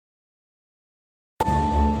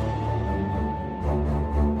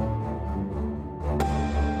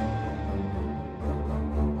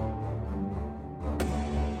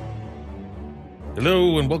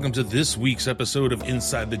Hello, and welcome to this week's episode of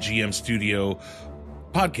Inside the GM Studio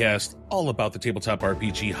podcast, all about the tabletop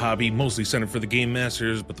RPG hobby, mostly centered for the game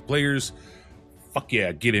masters, but the players, fuck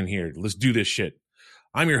yeah, get in here. Let's do this shit.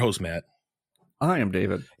 I'm your host, Matt. I am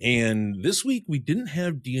David. And this week we didn't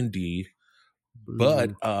have D&D,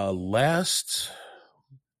 but last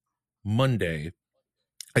Monday,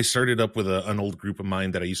 I started up with an old group of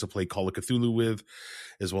mine that I used to play Call of Cthulhu with,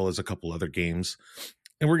 as well as a couple other games.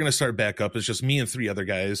 And we're going to start back up. It's just me and three other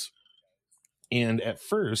guys. And at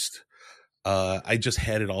first, I just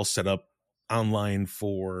had it all set up online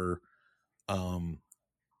for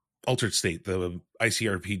Altered State, the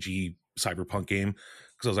ICRPG cyberpunk game.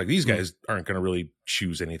 Because I was like, these guys aren't going to really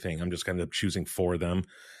choose anything. I'm just kind of choosing for them.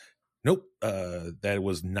 Nope, that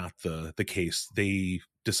was not the case. They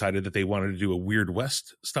decided that they wanted to do a Weird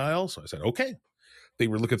West style. So I said, okay. They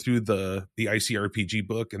were looking through the ICRPG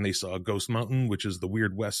book and they saw Ghost Mountain, which is the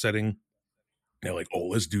Weird West setting. And they're like, oh,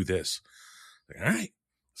 let's do this. Like, all right.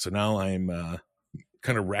 So now I'm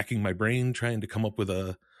kind of racking my brain trying to come up with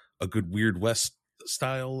a good Weird West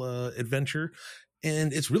style adventure.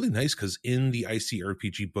 And it's really nice because in the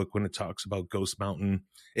ICRPG book, when it talks about Ghost Mountain,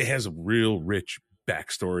 it has a real rich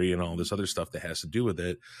backstory and all this other stuff that has to do with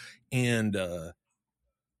it. And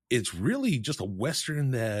it's really just a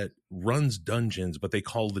Western that runs dungeons, but they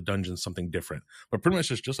call the dungeons something different. But pretty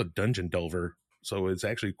much it's just a dungeon delver. So it's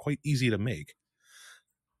actually quite easy to make.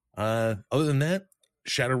 Other than that,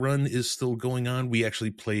 Shadowrun is still going on. We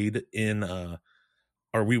actually played in,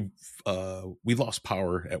 we lost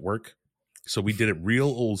power at work. So we did it real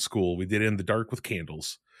old school. We did it in the dark with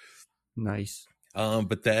candles. Nice.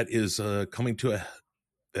 But that is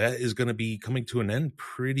going to be coming to an end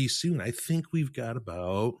pretty soon. I think we've got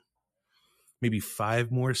about maybe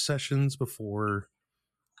 5 more sessions before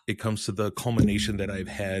it comes to the culmination that I've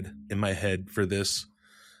had in my head for this.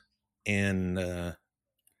 And I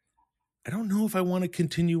don't know if I want to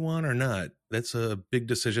continue on or not. That's a big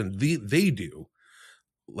decision. They do.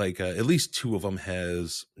 Like at least 2 of them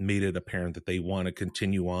has made it apparent that they want to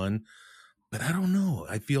continue on. But I don't know.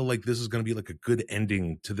 I feel like this is going to be like a good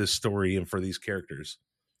ending to this story and for these characters.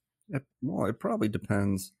 Well, it probably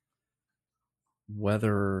depends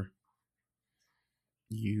whether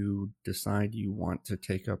you decide you want to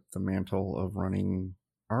take up the mantle of running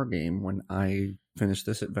our game. When I finish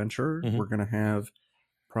this adventure, we're going to have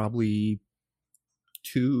probably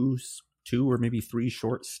two or maybe 3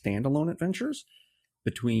 short standalone adventures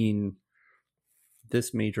between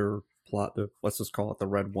this major plot, let's just call it the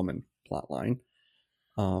Red Woman plot line,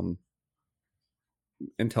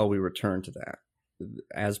 until we return to that.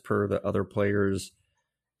 As per the other players'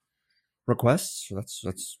 requests,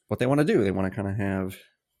 that's what they want to do. They want to kind of have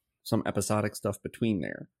some episodic stuff between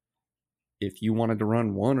there. If you wanted to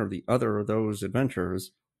run one or the other of those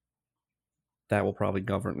adventures, that will probably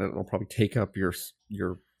take up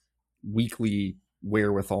your weekly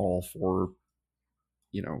wherewithal for,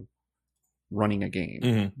 running a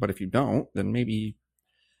game. But if you don't, then maybe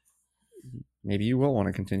you will want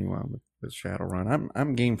to continue on with Shadowrun.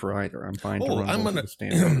 I'm game for either. I'm fine to run both of the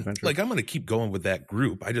standalone adventures. Like, I'm going to keep going with that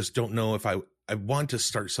group. I just don't know if I want to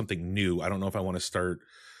start something new. I don't know if I want to start,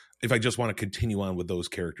 if I just want to continue on with those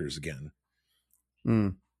characters again.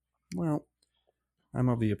 Well, I'm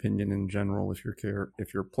of the opinion in general,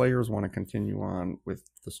 if your players want to continue on with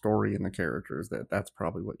the story and the characters, that's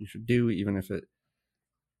probably what you should do, even if it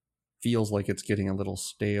feels like it's getting a little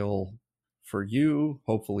stale for you.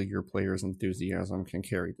 Hopefully your players' enthusiasm can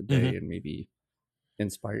carry the day and maybe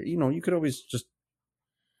inspire. You could always just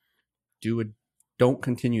don't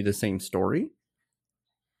continue the same story.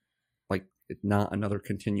 Like, it's not another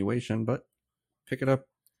continuation, but pick it up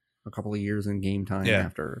a couple of years in game time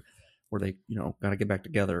after, where they, got to get back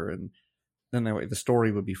together. And then that way the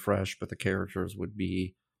story would be fresh, but the characters would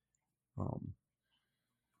be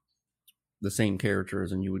the same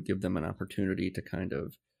characters, and you would give them an opportunity to kind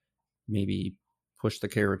of maybe push the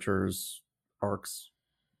characters' arcs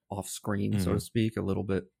off screen, so to speak, a little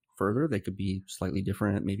bit further. They could be slightly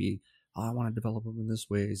different. Maybe, I want to develop him in this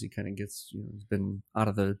way as he kind of gets, he's been out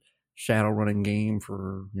of the Shadowrunning game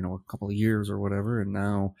for, a couple of years or whatever, and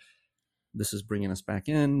now this is bringing us back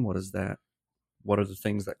in. What is that? What are the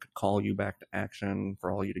things that could call you back to action for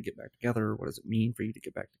all you to get back together? What does it mean for you to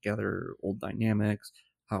get back together? Old dynamics.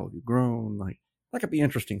 How have you grown? Like, that could be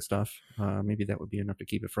interesting stuff. Maybe that would be enough to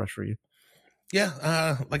keep it fresh for you.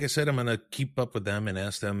 Yeah, like I said, I'm going to keep up with them and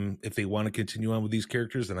ask them if they want to continue on with these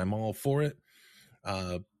characters, and I'm all for it.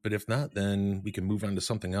 But if not, then we can move on to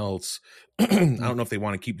something else. I don't know if they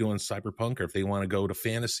want to keep doing cyberpunk or if they want to go to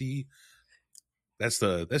fantasy. That's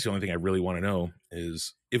the only thing I really want to know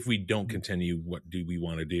is, if we don't continue, what do we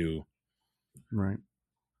want to do? Right.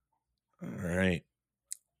 All right.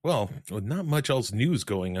 Well, with not much else news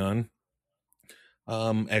going on.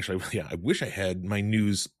 Actually, yeah, I wish I had my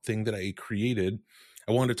news thing that I created.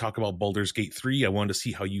 I wanted to talk about Baldur's Gate 3. I wanted to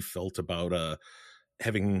see how you felt about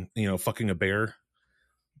having, fucking a bear.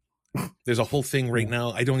 There's a whole thing right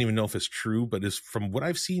now. I don't even know if it's true, but is from what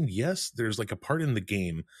I've seen, yes, there's like a part in the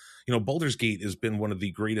game. Baldur's Gate has been one of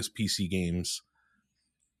the greatest PC games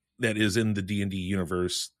that is in the D&D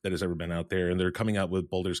universe that has ever been out there, and they're coming out with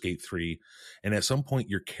Baldur's Gate 3. And at some point,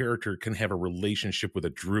 your character can have a relationship with a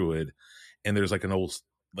druid, and there's like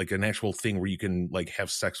an actual thing where you can like have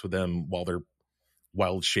sex with them while they're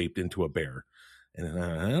wild shaped into a bear. And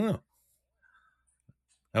I don't know.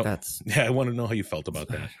 I want to know how you felt about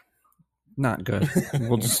that. Not good.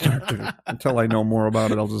 We'll just start there. Until I know more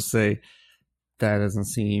about it, I'll just say that doesn't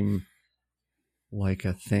seem like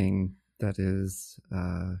a thing that is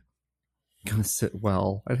going to sit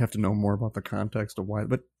well. I'd have to know more about the context of why,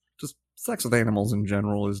 but just sex with animals in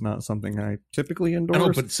general is not something I typically endorse. I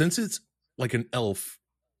know, but since it's like an elf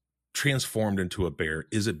transformed into a bear,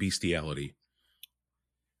 is it bestiality?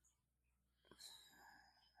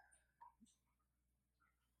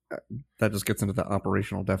 That just gets into the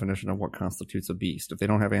operational definition of what constitutes a beast. If they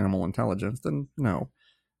don't have animal intelligence, then no.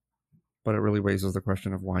 But it really raises the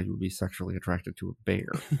question of why you would be sexually attracted to a bear.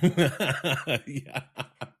 Yeah.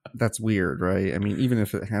 That's weird, right? I mean, even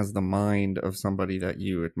if it has the mind of somebody that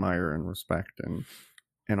you admire and respect and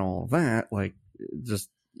all that, like, just,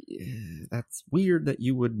 that's weird that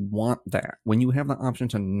you would want that when you have the option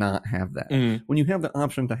to not have that. Mm. When you have the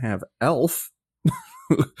option to have elf,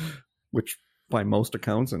 which by most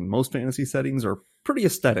accounts and most fantasy settings are pretty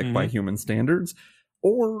aesthetic by human standards,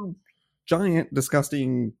 or giant,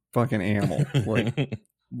 disgusting fucking animal. Like,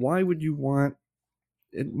 why would you want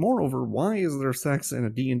it? Moreover, why is there sex in a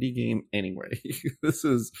D&D game anyway? This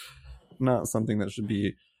is not something that should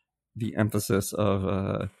be the emphasis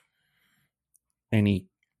of any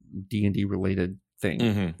D&D related thing.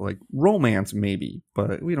 Mm-hmm. Like, romance maybe,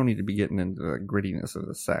 but we don't need to be getting into the grittiness of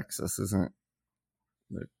the sex. This isn't.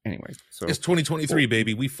 But anyway, so it's 2023,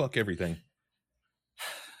 baby. We fuck everything.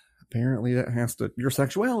 Apparently, your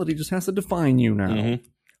sexuality just has to define you now. Mm-hmm.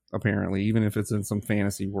 Apparently, even if it's in some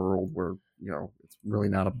fantasy world where it's really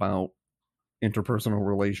not about interpersonal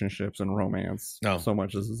relationships and romance so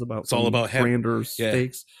much as it's about all about grander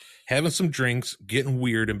stakes. Having some drinks, getting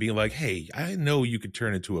weird, and being like, "Hey, I know you could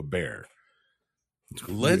turn into a bear.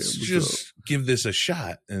 Let's just give this a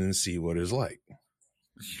shot and see what it's like."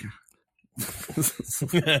 Yeah.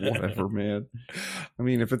 Whatever, man. I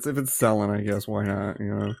mean, if it's selling, I guess why not?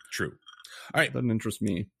 True. All right, doesn't interest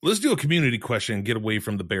me. Let's do a community question and get away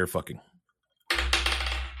from the bear fucking.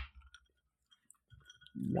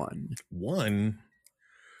 One.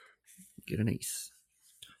 Get an ace.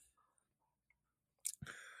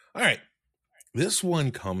 All right, this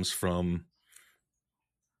one comes from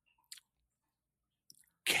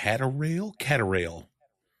Catarail.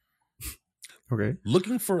 Okay.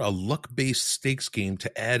 Looking for a luck-based stakes game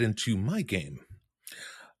to add into my game.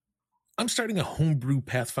 I'm starting a homebrew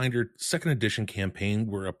Pathfinder 2nd edition campaign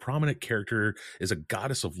where a prominent character is a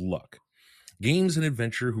goddess of luck. Games an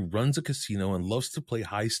adventurer who runs a casino and loves to play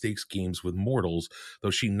high-stakes games with mortals,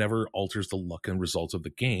 though she never alters the luck and results of the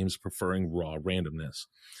games, preferring raw randomness.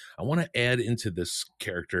 I want to add into this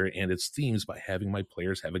character and its themes by having my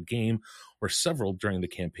players have a game or several during the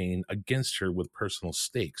campaign against her with personal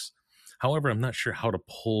stakes. However, I'm not sure how to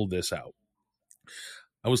pull this out.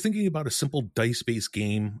 I was thinking about a simple dice-based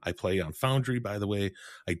game I play on Foundry, by the way.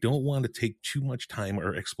 I don't want to take too much time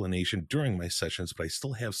or explanation during my sessions, but I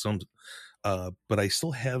still have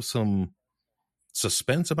some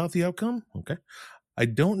suspense about the outcome. Okay. I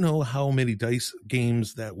don't know how many dice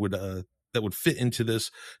games that would fit into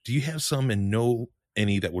this. Do you have some and know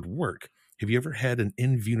any that would work? Have you ever had an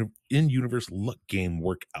in-universe luck game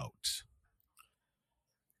work out?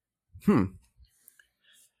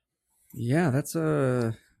 Yeah, that's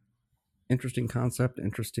a interesting concept,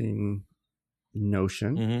 interesting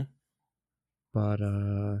notion. But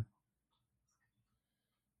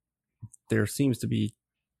there seems to be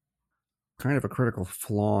kind of a critical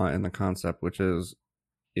flaw in the concept, which is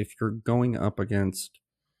if you're going up against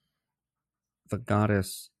the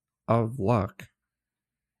goddess of luck,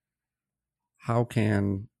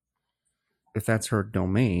 if that's her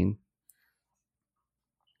domain,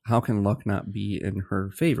 how can luck not be in her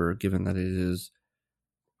favor, given that it is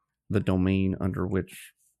the domain under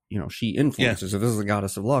which, she influences? Yeah. If this is the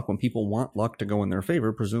goddess of luck, when people want luck to go in their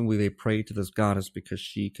favor, presumably they pray to this goddess because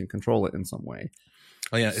she can control it in some way.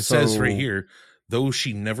 Oh, yeah. It says right here, though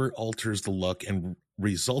she never alters the luck and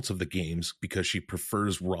results of the games because she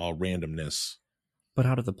prefers raw randomness. But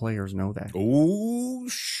how do the players know that? Oh,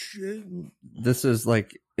 shit. This is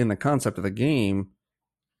like, in the concept of the game,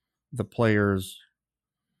 the players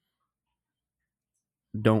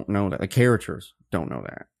don't know that. The characters don't know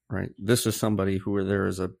that, right? This is somebody who there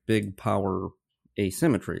is a big power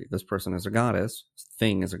asymmetry. This person is a goddess,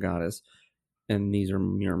 thing is a goddess, and these are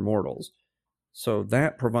mere mortals. So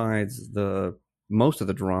that provides the most of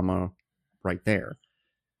the drama right there.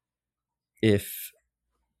 If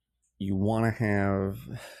you want to have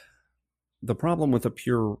the problem with a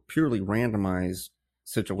purely randomized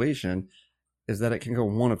situation is that it can go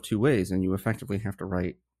one of two ways, and you effectively have to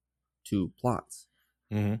write two plots.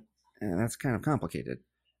 Mm-hmm. And that's kind of complicated,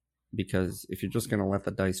 because if you're just going to let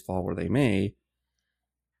the dice fall where they may,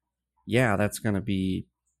 yeah, that's going to be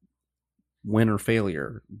win or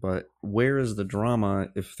failure. But where is the drama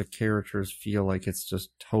if the characters feel like it's just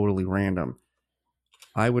totally random?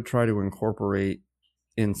 I would try to incorporate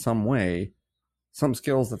in some way some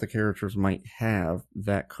skills that the characters might have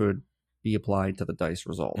that could be applied to the dice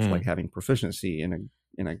results, like having proficiency in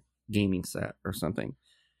a gaming set or something.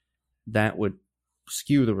 That would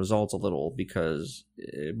skew the results a little, because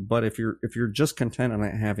but if you're just content on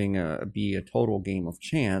it having be a total game of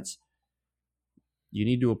chance, you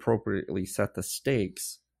need to appropriately set the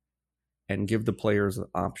stakes and give the players the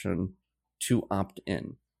option to opt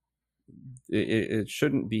in. It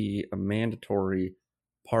shouldn't be a mandatory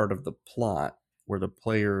part of the plot where the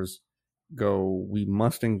players go, we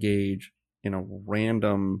must engage in a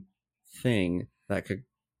random thing that could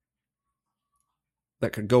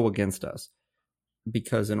go against us.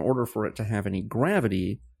 Because in order for it to have any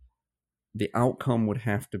gravity, the outcome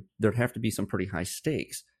there'd have to be some pretty high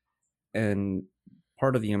stakes. And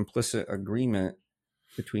part of the implicit agreement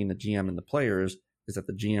between the GM and the players is that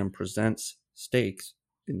the GM presents stakes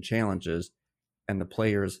and challenges, and the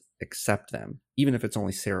players accept them, even if it's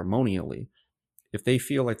only ceremonially. If they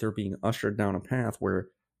feel like they're being ushered down a path where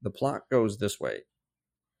the plot goes this way,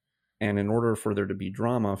 and in order for there to be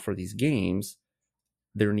drama for these games,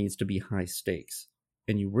 there needs to be high stakes.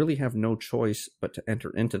 And you really have no choice but to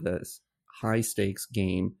enter into this high stakes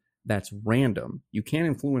game that's random. You can't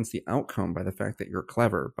influence the outcome by the fact that you're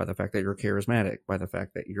clever, by the fact that you're charismatic, by the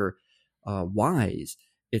fact that you're wise.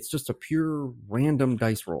 It's just a pure random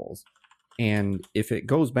dice rolls. And if it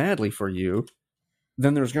goes badly for you,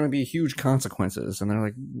 then there's going to be huge consequences. And they're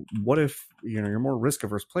like, what if, your more risk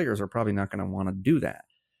averse players are probably not going to want to do that?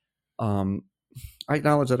 I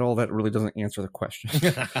acknowledge that all that really doesn't answer the question.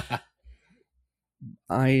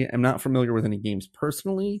 I am not familiar with any games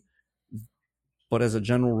personally, but as a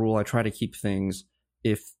general rule, I try to keep things,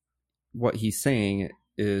 if what he's saying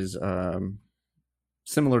is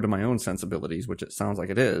similar to my own sensibilities, which it sounds like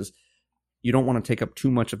it is, you don't want to take up too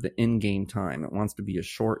much of the in-game time. It wants to be a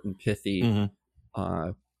short and pithy,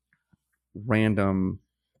 random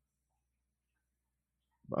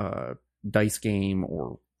dice game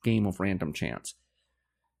or game of random chance.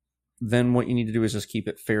 Then what you need to do is just keep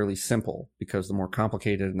it fairly simple, because the more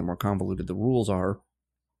complicated and the more convoluted the rules are,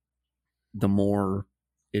 the more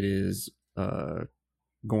it is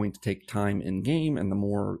going to take time in game, and the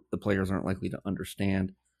more the players aren't likely to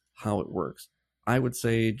understand how it works. I would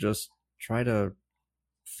say just try to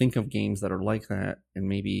think of games that are like that and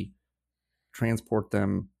maybe transport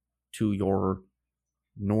them to your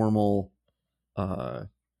normal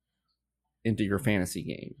into your fantasy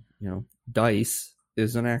game. Dice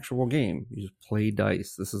is an actual game. You just play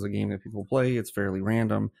dice. This is a game that people play. It's fairly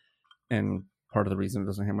random, and part of the reason it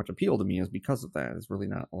doesn't have much appeal to me is because of that. There's really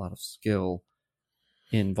not a lot of skill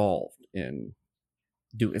involved in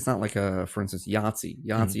it's not like for instance, Yahtzee.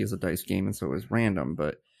 Yahtzee is a dice game, and so is random,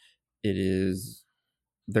 but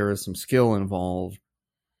there is some skill involved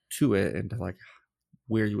to it, and to like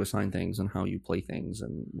where you assign things and how you play things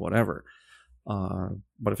and whatever.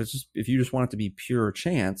 But if you just want it to be pure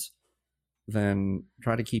chance, then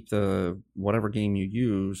try to keep whatever game you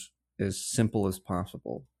use as simple as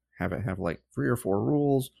possible. Have it have like 3 or 4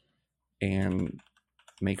 rules, and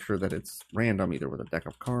make sure that it's random, either with a deck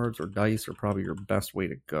of cards or dice, or probably your best way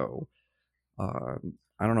to go.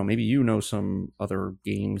 I don't know, maybe some other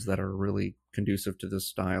games that are really conducive to this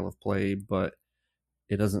style of play, but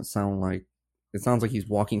it doesn't sound like, it sounds like he's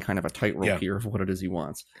walking kind of a tightrope here of what it is he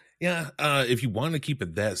wants. Yeah, if you want to keep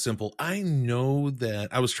it that simple, I know that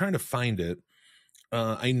I was trying to find it.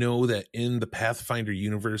 I know that in the Pathfinder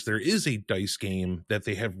universe, there is a dice game that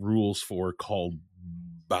they have rules for called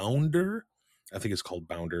Bounder. I think it's called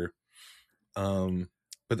Bounder.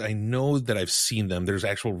 But I know that I've seen them. There's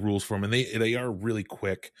actual rules for them, and they are really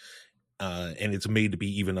quick. And it's made to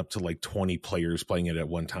be even up to like 20 players playing it at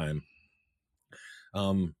one time.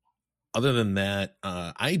 Other than that,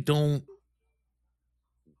 I don't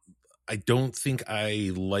think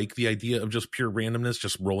I like the idea of just pure randomness,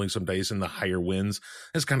 just rolling some dice and the higher wins.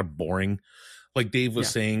 It's kind of boring. Like Dave was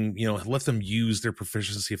saying, let them use their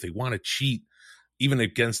proficiency if they want to cheat, even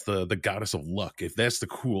against the goddess of luck. If that's the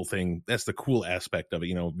cool thing, that's the cool aspect of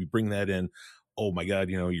it. We bring that in. Oh my God,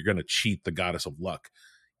 you're going to cheat the goddess of luck.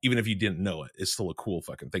 Even if you didn't know it, it's still a cool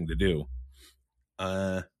fucking thing to do.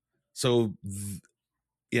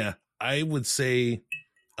 Yeah, I would say,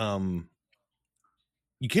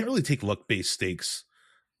 you can't really take luck-based stakes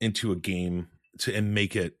into a game and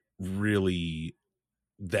make it really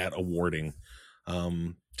that awarding.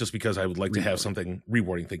 Just because I would like to have something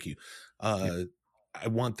rewarding. Thank you. I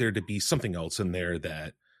want there to be something else in there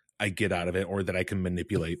that I get out of it or that I can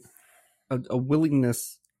manipulate. A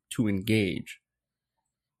willingness to engage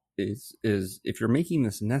is if you're making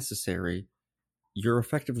this necessary, you're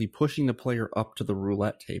effectively pushing the player up to the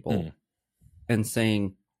roulette table and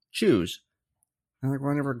saying, choose. And I'm like,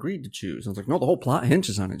 well, I never agreed to choose. I was like, no, the whole plot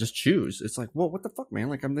hinges on it. Just choose. It's like, well, what the fuck, man?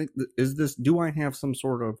 Like, do I have some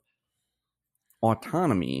sort of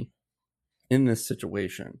autonomy in this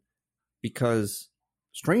situation? Because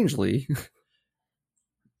strangely,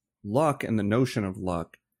 luck and the notion of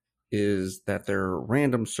luck is that there are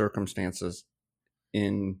random circumstances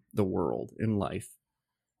in the world, in life.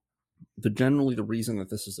 Generally, the reason that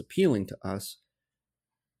this is appealing to us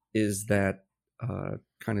is that,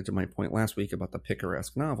 kind of to my point last week about the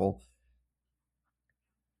picaresque novel,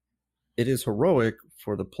 it is heroic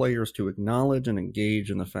for the players to acknowledge and engage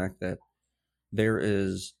in the fact that there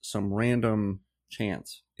is some random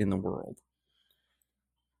chance in the world.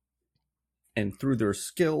 And through their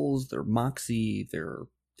skills, their moxie, their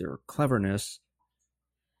cleverness,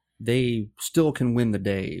 they still can win the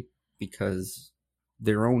day because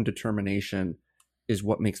their own determination is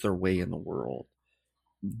what makes their way in the world.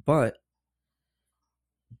 But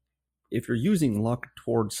if you're using luck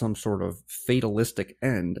towards some sort of fatalistic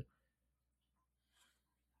end,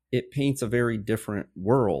 it paints a very different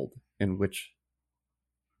world in which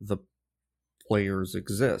the players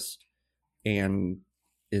exist and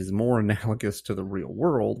is more analogous to the real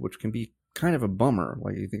world, which can be kind of a bummer.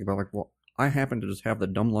 Like, you think about, like, well, I happen to just have the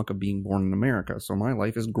dumb luck of being born in America, so my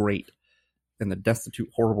life is great. And the destitute,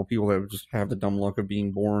 horrible people that just have the dumb luck of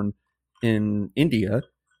being born in India,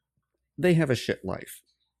 they have a shit life.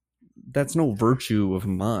 That's no virtue of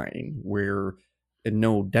mine, and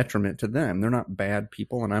no detriment to them. They're not bad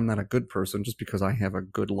people, and I'm not a good person just because I have a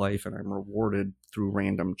good life and I'm rewarded through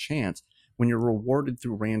random chance. When you're rewarded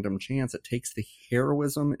through random chance, it takes the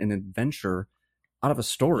heroism and adventure out of a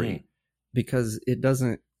story because it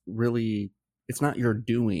doesn't really, it's not your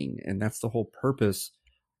doing. And that's the whole purpose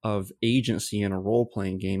of agency in a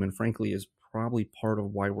role-playing game, and frankly is probably part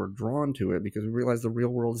of why we're drawn to it, because we realize the real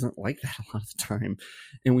world isn't like that a lot of the time,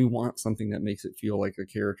 and we want something that makes it feel like the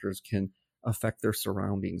characters can affect their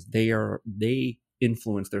surroundings. They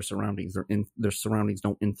influence their surroundings. Their surroundings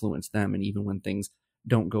don't influence them, and even when things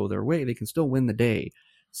don't go their way, they can still win the day.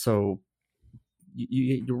 So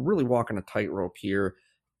you're really walking a tightrope here,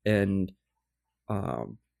 and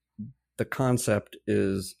the concept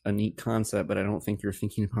is a neat concept, but I don't think you're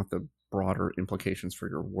thinking about the broader implications for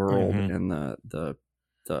your world and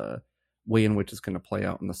the way in which it's going to play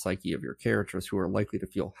out in the psyche of your characters, who are likely to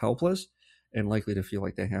feel helpless and likely to feel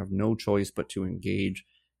like they have no choice but to engage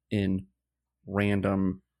in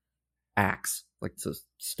random acts, like the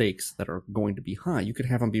stakes that are going to be high. You could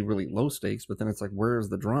have them be really low stakes, but then it's like, where's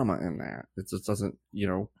the drama in that? It just doesn't,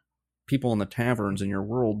 people in the taverns in your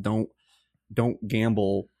world don't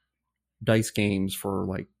gamble dice games for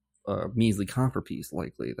like a measly copper piece.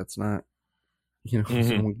 Likely that's not,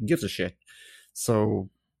 someone gives a shit.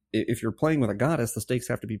 So if you're playing with a goddess, the stakes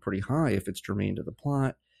have to be pretty high if it's germane to the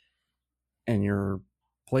plot, and your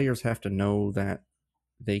players have to know that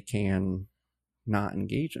they can not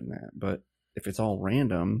engage in that. But if it's all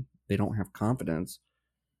random, they don't have confidence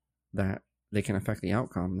that they can affect the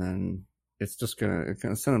outcome, then it's just gonna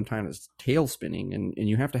send them time to tail spinning, and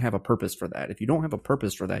you have to have a purpose for that. If you don't have a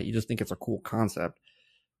purpose for that, you just think it's a cool concept.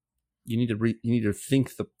 You need to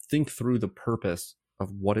think through the purpose of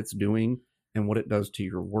what it's doing and what it does to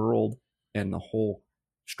your world and the whole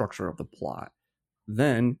structure of the plot.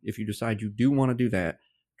 Then, if you decide you do want to do that,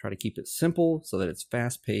 try to keep it simple so that it's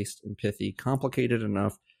fast-paced and pithy. Complicated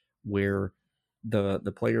enough where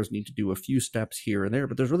the players need to do a few steps here and there,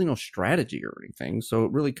 but there's really no strategy or anything. So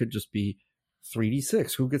it really could just be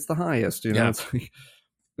 3d6. Who gets the highest? Yeah. It's like,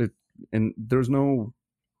 and there's no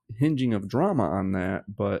hinging of drama on that,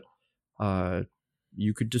 but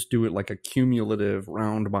you could just do it like a cumulative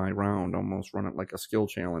round by round, almost run it like a skill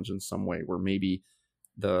challenge in some way, where maybe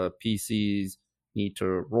the PCs need to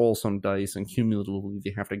roll some dice, and cumulatively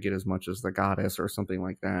they have to get as much as the goddess or something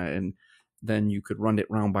like that, and then you could run it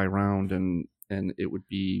round by round, and it would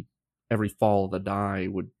be every fall of the die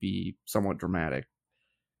would be somewhat dramatic.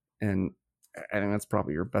 And I think that's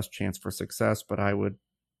probably your best chance for success, but I would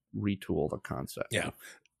retool the concept. Yeah,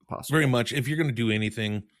 possible. Very much. If you're going to do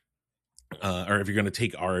anything, or if you're going to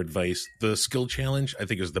take our advice, the skill challenge, I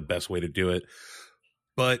think, is the best way to do it.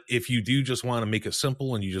 But if you do just want to make it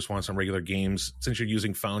simple and you just want some regular games, since you're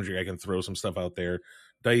using Foundry, I can throw some stuff out there.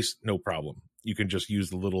 Dice, no problem. You can just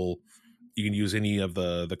use you can use any of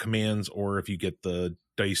the commands, or if you get the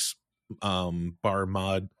dice bar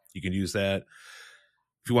mod, you can use that.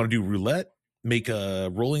 If you want to do roulette, make a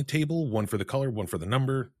rolling table, one for the color, one for the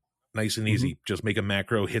number. Nice and easy. Just make a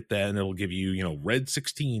macro, hit that, and it'll give you, red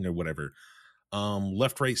 16 or whatever.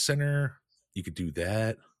 Left, right, center, you could do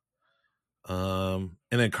that. And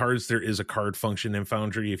then cards, there is a card function in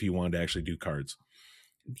Foundry if you want to actually do cards.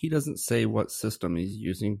 He doesn't say what system he's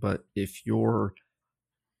using, but if you're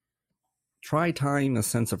try tying a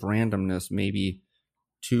sense of randomness maybe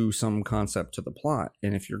to some concept to the plot,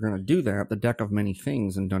 and if you're going to do that, the Deck of Many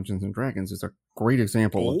Things in Dungeons and Dragons is a great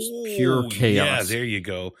example of pure chaos. Yeah, there you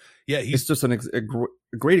go. Yeah, it's just a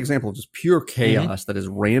great example of just pure chaos that is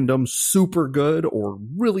random, super good, or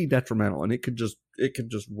really detrimental, and it could just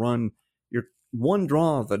run your one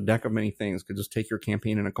draw of the Deck of Many Things could just take your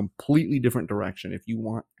campaign in a completely different direction. If you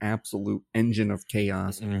want absolute engine of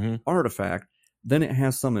chaos artifact, then it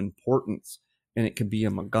has some importance, and it could be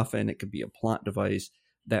a MacGuffin, it could be a plot device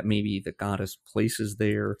that maybe the goddess places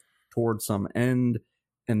there towards some end,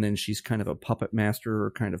 and then she's kind of a puppet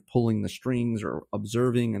master, kind of pulling the strings or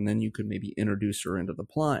observing, and then you could maybe introduce her into the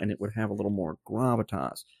plot, and it would have a little more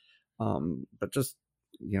gravitas. But just,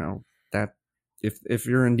 that if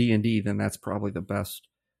you're in D&D, then that's probably the best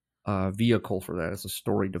vehicle for that as a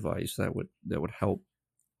story device that would help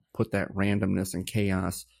put that randomness and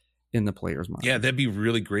chaos in the player's mind. Yeah, that'd be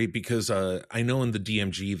really great, because I know in the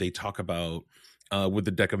DMG they talk about with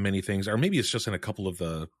the Deck of Many Things, or maybe it's just in a couple of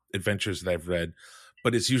the adventures that I've read,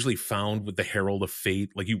 but it's usually found with the Herald of Fate.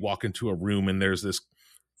 Like, you walk into a room and there's this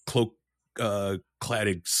cloak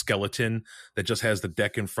cladded skeleton that just has the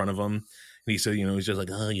deck in front of him, and he said, he's just like,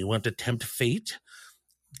 oh, you want to tempt fate?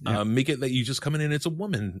 Yeah. Make it that you just come in and it's a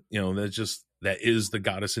woman, that is the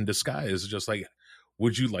goddess in disguise. Just like,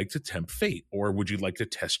 would you like to tempt fate, or would you like to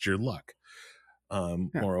test your luck?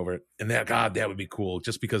 Moreover, and that would be cool,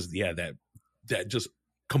 just because that just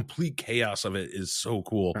complete chaos of it is so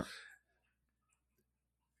cool. Yeah.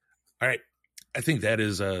 All right, I think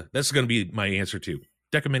that's going to be my answer to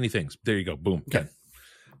Deck of Many Things. There you go, boom. Okay.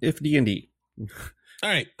 If D&D. All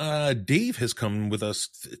right, Dave has come with us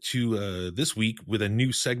to this week with a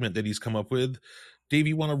new segment that he's come up with. Dave,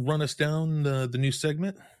 you want to run us down the new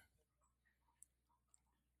segment?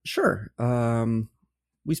 Sure.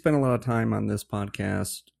 We spend a lot of time on this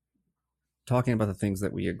podcast talking about the things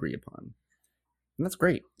that we agree upon. And that's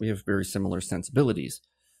great. We have very similar sensibilities.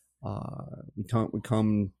 We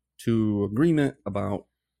come to agreement about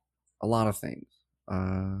a lot of things.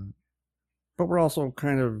 But we're also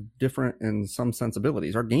kind of different in some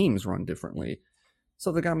sensibilities. Our games run differently.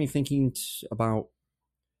 So that got me thinking about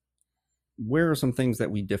where are some things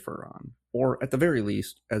that we differ on? Or at the very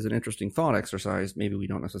least, as an interesting thought exercise, maybe we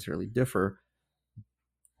don't necessarily differ,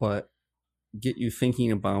 but get you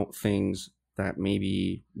thinking about things that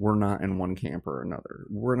maybe we're not in one camp or another.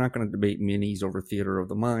 We're not going to debate minis over theater of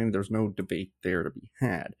the mind. There's no debate there to be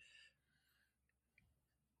had.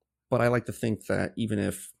 But I like to think that even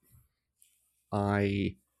if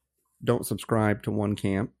I don't subscribe to one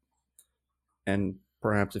camp, and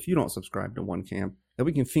perhaps if you don't subscribe to one camp, that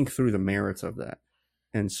we can think through the merits of that.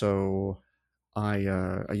 And so I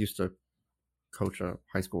used to coach a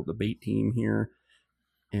high school debate team here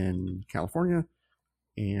in California,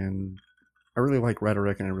 and I really like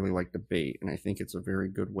rhetoric and I really like debate, and I think it's a very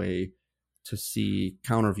good way to see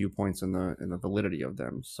counter viewpoints and the validity of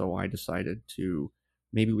them. So I decided to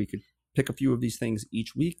maybe we could pick a few of these things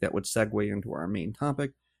each week that would segue into our main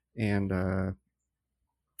topic and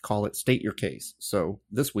call it State Your Case. So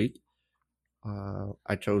this week,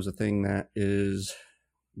 I chose a thing that is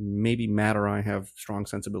maybe Matt or I have strong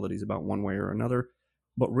sensibilities about one way or another,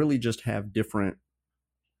 but really just have different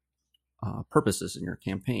purposes in your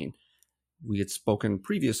campaign. We had spoken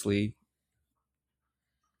previously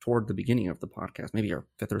toward the beginning of the podcast, maybe our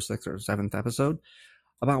 5th or 6th or 7th episode,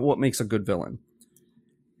 about what makes a good villain.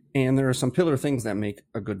 And there are some pillar things that make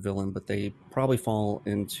a good villain, but they probably fall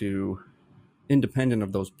into, independent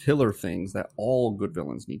of those pillar things that all good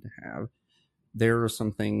villains need to have, there are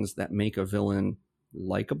some things that make a villain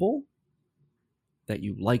likable that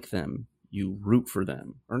you like them, you root for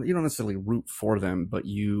them, or you don't necessarily root for them, but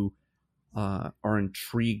you are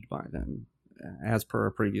intrigued by them. As per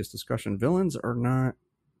our previous discussion, villains are not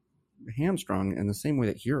hamstrung in the same way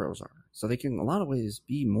that heroes are. So they can, in a lot of ways,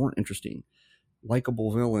 be more interesting.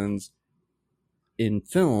 Likeable villains in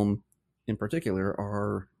film, in particular,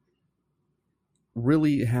 are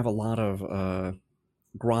really have a lot of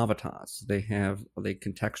gravitas. They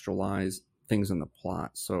contextualize things in the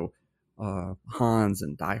plot. So Hans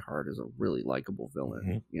in Die Hard is a really likable villain.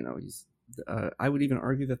 Mm-hmm. You know, he's. I would even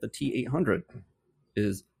argue that the T-800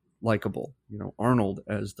 is likable. You know, Arnold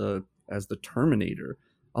as the Terminator,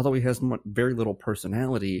 although he has very little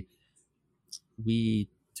personality, we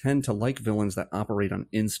tend to like villains that operate on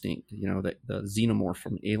instinct. You know, that the xenomorph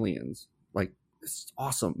from Aliens, like, it's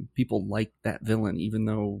awesome. People like that villain, even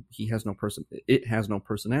though he has no it has no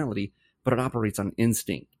personality, but it operates on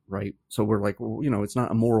instinct, right? So we're like, well, you know, it's not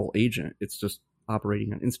a moral agent. It's just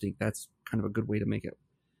operating on instinct. That's kind of a good way to make it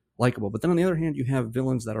likable. But then on the other hand, you have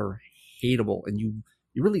villains that are hateable, and you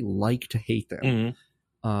really like to hate them.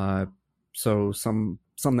 Mm-hmm. So some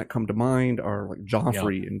that come to mind are like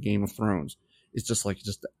Joffrey in Game of Thrones. It's just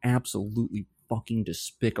absolutely fucking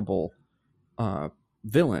despicable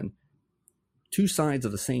villain. Two sides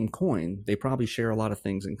of the same coin. They probably share a lot of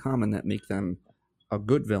things in common that make them a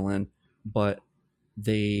good villain, but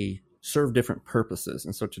they serve different purposes.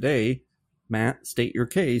 And so today, Matt, state your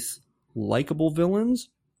case. Likable villains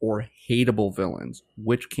or hateable villains?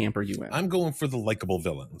 Which camp are you in? I'm going for the likable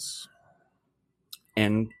villains.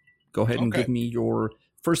 And go ahead and give me your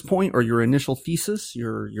first point, or your initial thesis,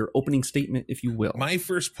 your opening statement, if you will. My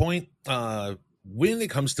first point, when it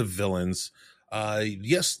comes to villains,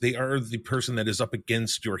 yes, they are the person that is up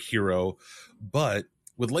against your hero, but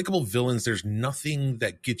with likable villains, there's nothing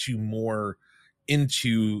that gets you more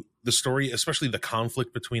into the story, especially the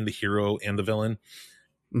conflict between the hero and the villain.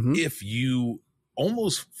 Mm-hmm. If you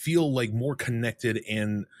almost feel like more connected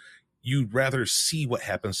and you'd rather see what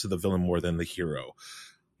happens to the villain more than the hero.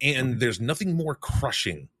 And there's nothing more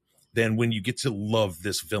crushing than when you get to love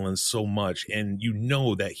this villain so much, and you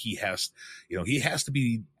know that he has to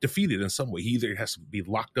be defeated in some way. He either has to be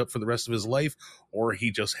locked up for the rest of his life, or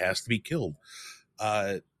he just has to be killed.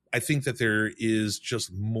 I think that there is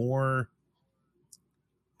just more,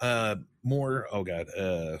 blanking.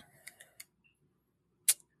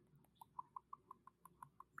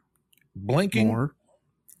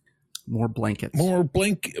 More blankets. More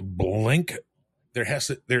blank.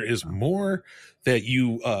 There is more that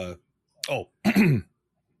you,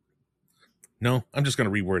 no, I'm just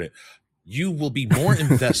going to reword it. You will be more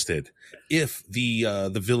invested if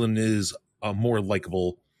the villain is more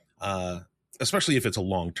likable, especially if it's a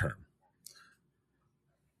long term.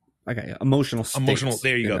 Okay, emotional stakes.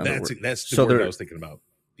 There you go. That's the word I was thinking about.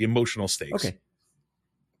 The emotional stakes. Okay,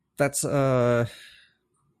 that's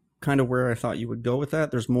kind of where I thought you would go with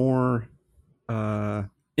that. There's more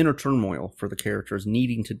inner turmoil for the characters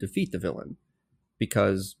needing to defeat the villain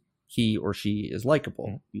because he or she is likable.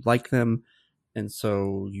 Mm-hmm. You like them, and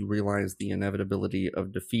so you realize the inevitability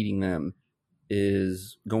of defeating them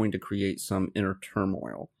is going to create some inner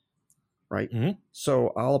turmoil, right? Mm-hmm.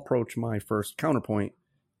 So I'll approach my first counterpoint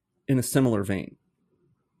in a similar vein,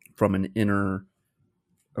 from an inner,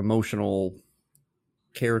 emotional,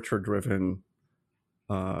 character-driven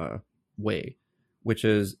way, which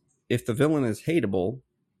is, if the villain is hateable,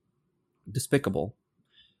 despicable,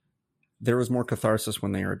 there is more catharsis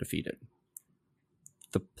when they are defeated.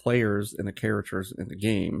 The players and the characters in the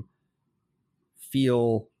game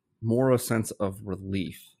feel more a sense of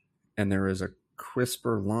relief, and there is a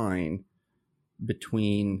crisper line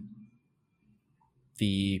between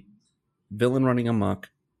the villain running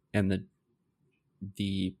amok and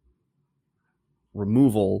the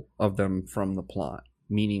removal of them from the plot,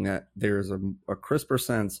 meaning that there's a crisper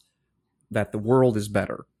sense that the world is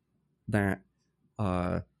better, that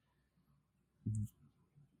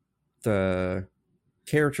the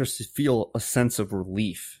characters feel a sense of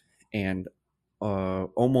relief, and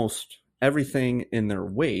almost everything in their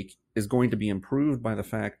wake is going to be improved by the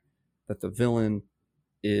fact that the villain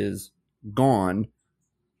is gone.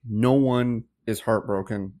 No one is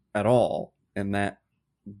heartbroken at all, and that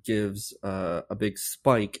gives a big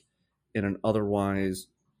spike in an otherwise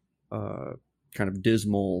kind of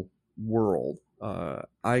dismal world. I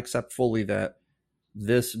accept fully that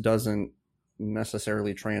this doesn't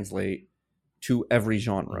necessarily translate to every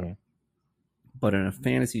genre, mm-hmm. but in a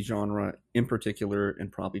fantasy genre in particular,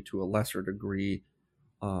 and probably to a lesser degree,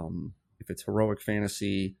 if it's heroic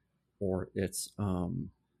fantasy, or it's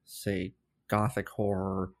say gothic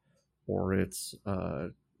horror, or it's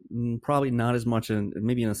probably not as much in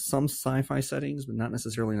maybe in some sci-fi settings, but not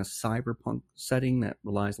necessarily in a cyberpunk setting that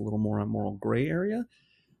relies a little more on moral gray area.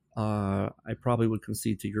 I probably would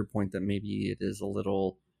concede to your point that maybe it is a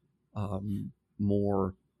little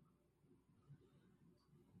more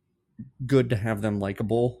good to have them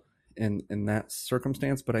likable in that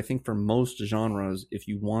circumstance. But I think for most genres, if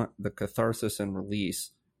you want the catharsis and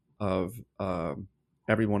release of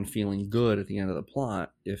everyone feeling good at the end of the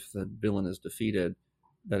plot, if the villain is defeated,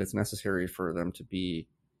 that it's necessary for them to be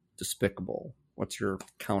despicable. What's your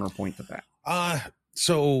counterpoint to that?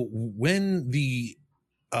 So when the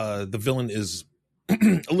villain is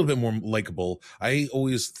a little bit more likable, I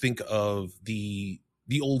always think of the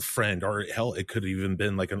old friend, or hell, it could have even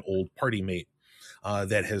been like an old party mate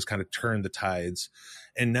that has kind of turned the tides.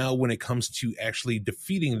 And now when it comes to actually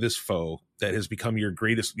defeating this foe that has become your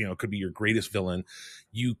greatest, could be your greatest villain,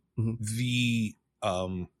 the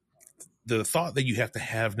thought that you have to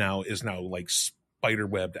have now is now like spider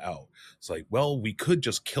webbed out. It's like, well, we could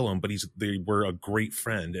just kill him, but they were a great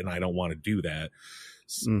friend and I don't want to do that.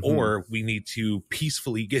 Or we need to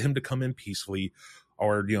peacefully get him to come in peacefully,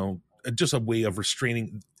 or, just a way of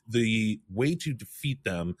restraining. The way to defeat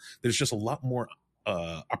them, there's just a lot more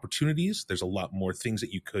opportunities. There's a lot more things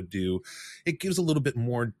that you could do. It gives a little bit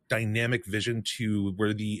more dynamic vision to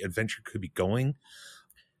where the adventure could be going.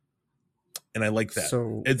 And I like that.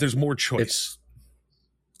 So there's more choice.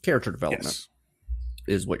 Character development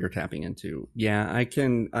is what you're tapping into. Yeah, I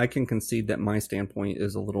can concede that my standpoint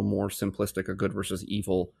is a little more simplistic, a good versus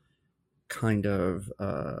evil kind of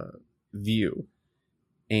view.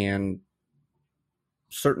 And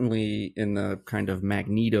certainly in the kind of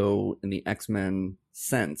Magneto in the X-Men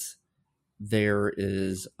sense, there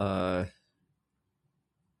is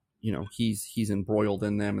he's embroiled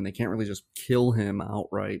in them and they can't really just kill him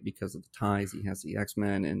outright because of the ties he has to the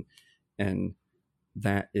X-Men, and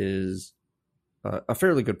that is a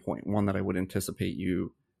fairly good point, one that I would anticipate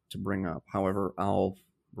you to bring up. However, I'll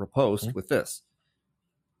riposte with this.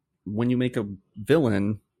 When you make a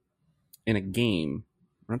villain in a game,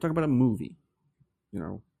 we're not talking about a movie.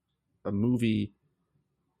 A movie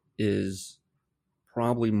is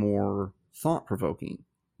probably more thought-provoking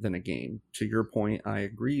than a game. To your point, I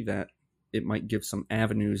agree that it might give some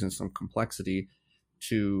avenues and some complexity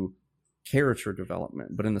to character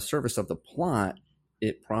development, but in the service of the plot,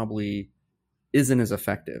 it probably isn't as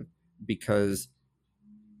effective, because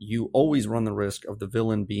you always run the risk of the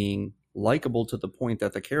villain being likable to the point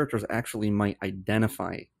that the characters actually might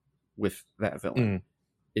identify with that villain.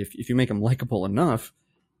 If you make them likable enough,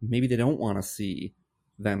 maybe they don't want to see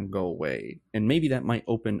them go away. And maybe that might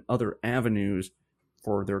open other avenues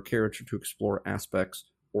for their character to explore aspects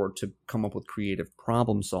or to come up with creative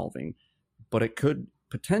problem solving. But it could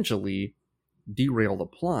potentially derail the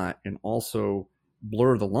plot and also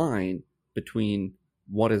blur the line between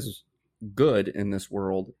what is good in this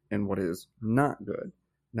world and what is not good.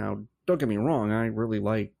 Now, don't get me wrong, I really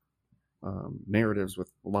like narratives with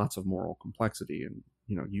lots of moral complexity, and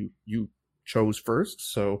you chose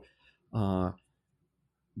first, so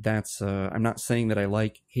that's I'm not saying that I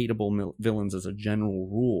like hateable villains as a general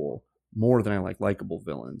rule more than I like likable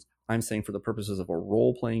villains. I'm saying for the purposes of a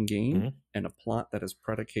role-playing game and a plot that is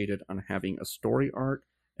predicated on having a story arc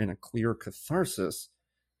and a clear catharsis,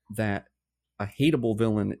 that a hateable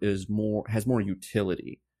villain has more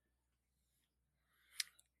utility.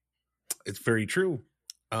 It's very true.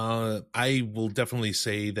 I will definitely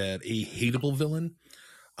say that a hateable villain,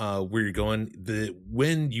 where you're going,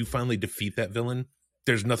 when you finally defeat that villain,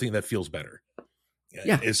 there's nothing that feels better.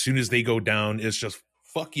 Yeah. As soon as they go down, it's just,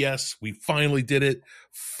 fuck yes, we finally did it.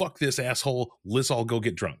 Fuck this asshole. Let's all go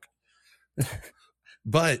get drunk.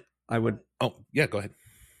 But I would. Oh yeah, go ahead.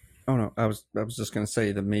 Oh no, I was just going to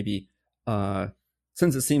say that maybe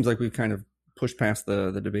since it seems like we've kind of pushed past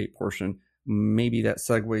the debate portion, maybe that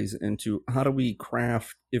segues into how do we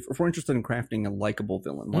craft, if we're interested in crafting a likable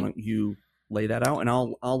villain, why don't you lay that out, and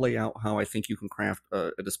I'll lay out how I think you can craft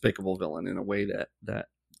a despicable villain in a way that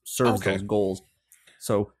serves those goals.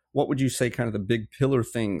 So what would you say kind of the big pillar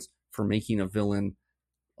things for making a villain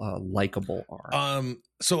likable are?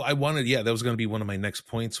 So I wanted, that was going to be one of my next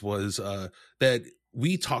points, was that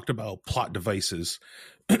we talked about plot devices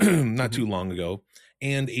not too long ago,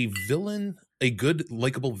 and a good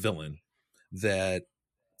likable villain that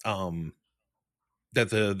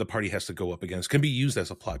the party has to go up against can be used as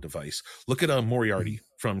a plot device. Look at Moriarty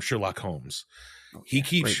from Sherlock Holmes. He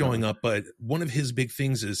keeps showing up, but one of his big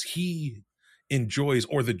things is he enjoys,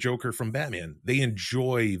 or the Joker from Batman, they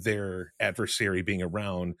enjoy their adversary being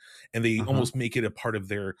around, and they almost make it a part of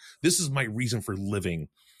their, this is my reason for living,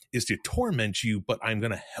 is to torment you, but I'm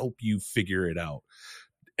going to help you figure it out.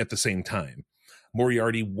 at the same time.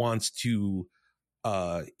 Moriarty wants to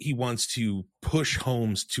push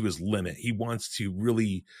Holmes to his limit. He wants to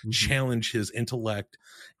really challenge his intellect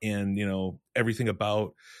and, you know, everything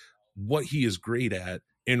about what he is great at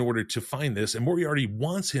in order to find this. And Moriarty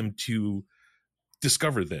wants him to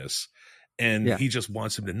discover this. And he just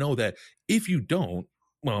wants him to know that if you don't,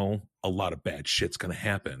 well, a lot of bad shit's going to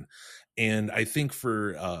happen. And I think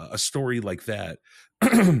for a story like that,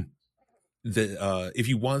 if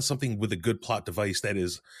you want something with a good plot device that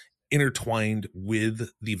is intertwined with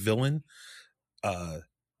the villain,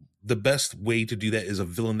 the best way to do that is a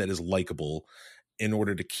villain that is likable in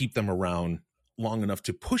order to keep them around long enough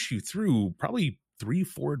to push you through probably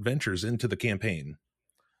 3-4 adventures into the campaign.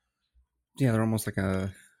 Yeah, they're almost like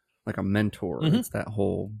a mentor. It's that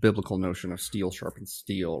whole biblical notion of steel sharpens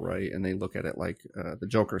steel, right? And they look at it like the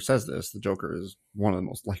Joker says this. The Joker is one of the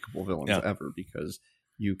most likable villains ever, because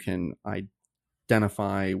you can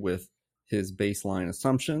identify with his baseline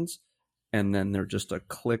assumptions, and then they're just a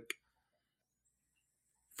click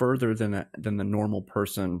further than the normal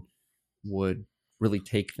person would really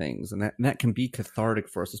take things, and that can be cathartic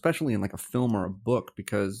for us, especially in like a film or a book,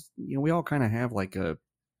 because, you know, we all kind of have like a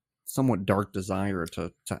somewhat dark desire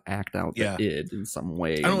to act out the id in some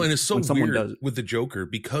way. I don't know, and it's so weird with the Joker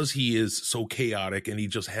because he is so chaotic and he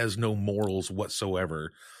just has no morals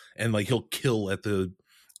whatsoever, and like he'll kill at the,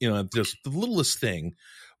 you know, just the littlest thing.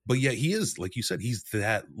 But yet he is, like you said, he's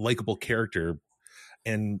that likable character,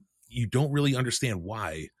 and you don't really understand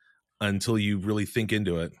why until you really think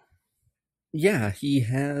into it. Yeah,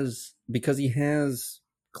 because he has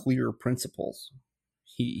clear principles.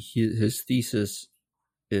 His thesis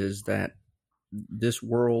is that this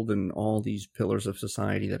world and all these pillars of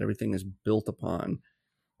society that everything is built upon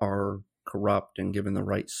are corrupt, and given the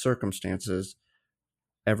right circumstances,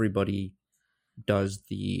 everybody does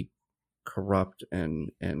the corrupt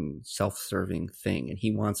and self-serving thing, and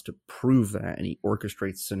he wants to prove that, and he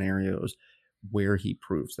orchestrates scenarios where he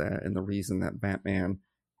proves that. And the reason that Batman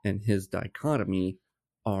and his dichotomy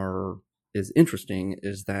is interesting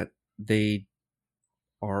is that they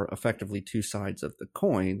are effectively two sides of the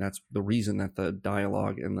coin. That's the reason that the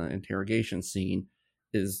dialogue in the interrogation scene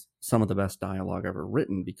is some of the best dialogue ever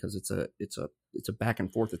written, because it's a back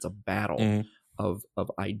and forth, it's a battle of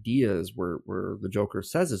ideas where the Joker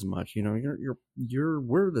says as much, you know,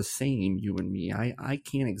 we're the same, you and me. I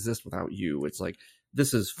can't exist without you. It's like,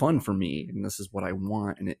 this is fun for me and this is what I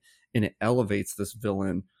want, and it elevates this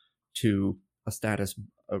villain to a status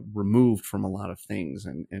removed from a lot of things,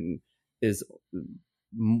 and is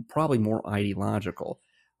probably more ideological.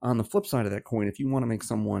 On the flip side of that coin, if you want to make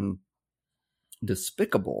someone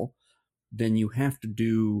despicable, then you have to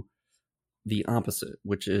do the opposite,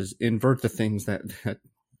 which is invert the things that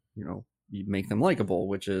you know, you make them likable,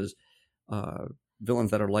 which is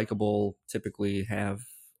villains that are likable typically have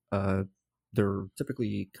they're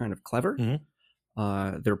typically kind of clever,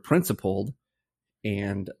 they're principled,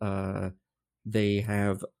 and they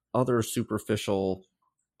have other superficial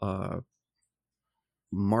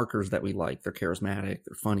markers that we like. They're charismatic,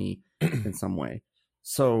 they're funny in some way.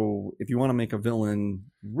 So if you want to make a villain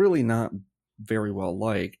really not very well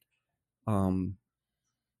liked,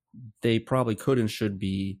 they probably could and should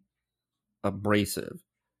be abrasive.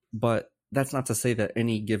 But that's not to say that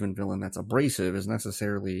any given villain that's abrasive is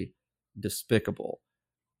necessarily despicable.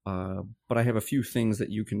 But I have a few things that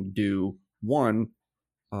you can do. One,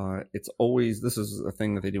 this is a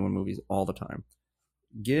thing that they do in movies all the time.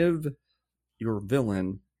 Give your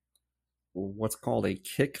villain what's called a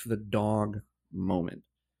kick the dog moment.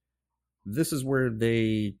 This is where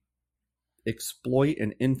they exploit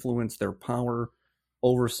and influence their power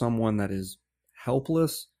over someone that is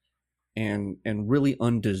helpless and really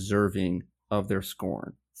undeserving of their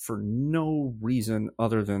scorn, for no reason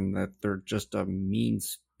other than that they're just a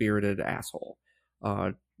mean-spirited asshole.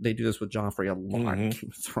 They do this with Joffrey a lot in Game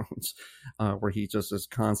of Thrones, where he just is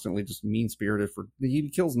constantly just mean-spirited. He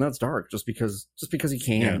kills Ned Stark just because he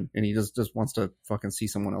can, and he just wants to fucking see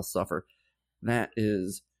someone else suffer. That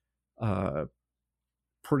is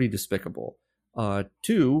pretty despicable.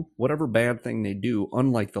 Two, whatever bad thing they do,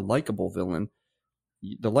 unlike the likable villain,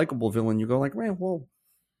 you go like, well,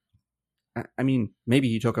 I mean, maybe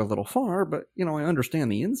he took it a little far, but, you know, I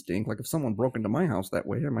understand the instinct. Like, if someone broke into my house that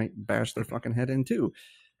way, I might bash their fucking head in too.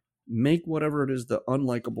 Make whatever it is the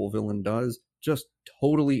unlikable villain does just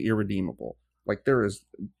totally irredeemable. Like, there is,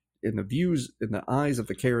 in the eyes of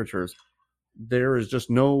the characters, there is just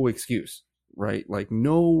no excuse, right? Like,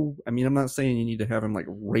 no, I mean, I'm not saying you need to have him like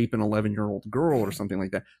rape an 11-year-old girl or something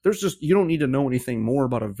like that. You don't need to know anything more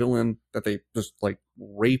about a villain that they just like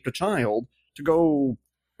raped a child to go,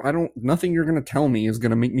 nothing you're going to tell me is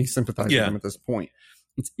going to make me sympathize with Yeah. them at this point.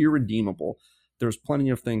 It's irredeemable. There's plenty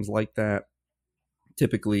of things like that,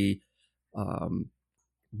 typically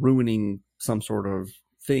ruining some sort of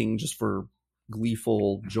thing just for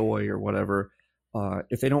gleeful joy or whatever.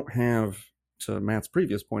 If they don't have, to Matt's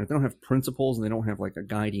previous point, if they don't have principles and they don't have like a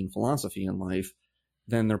guiding philosophy in life,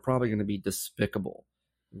 then they're probably going to be despicable,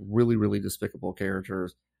 really, really despicable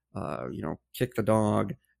characters. Kick the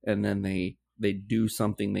dog, and then they do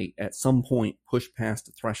something, they at some point push past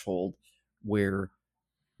a threshold where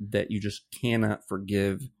that you just cannot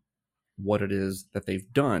forgive what it is that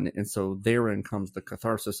they've done. And so therein comes the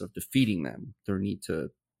catharsis of defeating them. Their need to,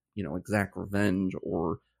 exact revenge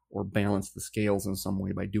or balance the scales in some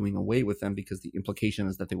way by doing away with them, because the implication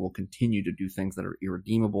is that they will continue to do things that are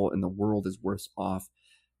irredeemable and the world is worse off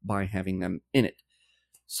by having them in it.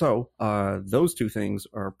 So those two things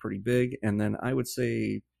are pretty big. And then I would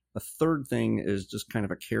say a third thing is just kind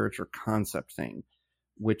of a character concept thing,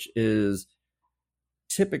 which is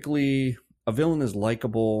typically a villain is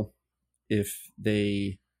likable if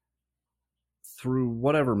they, through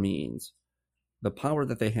whatever means, the power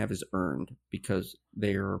that they have is earned because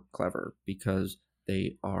they're clever, because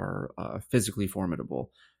they are physically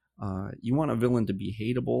formidable. You want a villain to be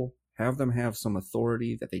hateable, have them have some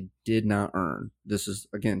authority that they did not earn. This is,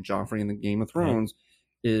 again, Joffrey in the Game of Thrones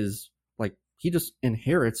is like, he just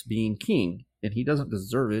inherits being king, and he doesn't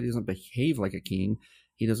deserve it. He doesn't behave like a king.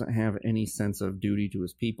 He doesn't have any sense of duty to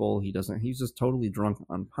his people. He's just totally drunk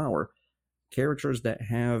on power. Characters that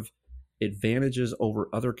have advantages over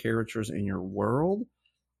other characters in your world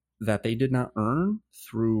that they did not earn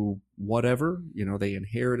through whatever, they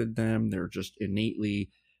inherited them. They're just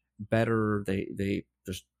innately better. They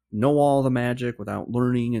just know all the magic without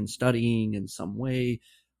learning and studying in some way.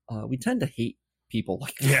 We tend to hate people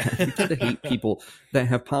like that. Yeah. We tend to hate people that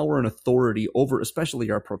have power and authority over,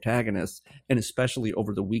 especially our protagonists, and especially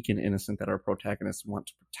over the weak and innocent that our protagonists want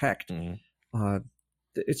to protect. Mm-hmm.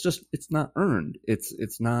 It's not earned.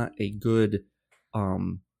 It's not a good,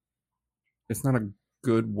 it's not a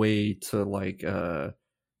good way to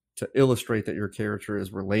to illustrate that your character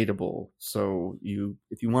is relatable. So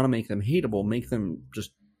if you want to make them hateable, make them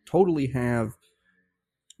just totally have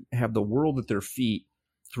the world at their feet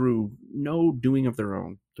through no doing of their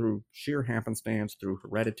own, through sheer happenstance, through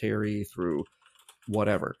hereditary, through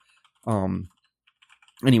whatever.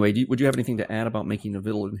 Anyway, would you have anything to add about making a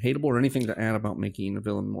villain hateable, or anything to add about making a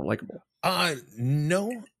villain more likable?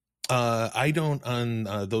 No, I don't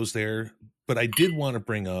on those there, but I did want to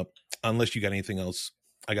bring up, unless you got anything else,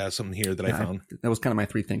 I got something here that I found. That was kind of my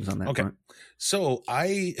three things on that. Okay. Front. So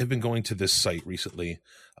I have been going to this site recently.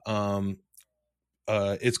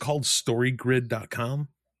 It's called storygrid.com.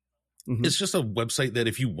 Mm-hmm. It's just a website that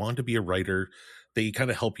if you want to be a writer, they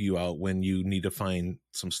kind of help you out when you need to find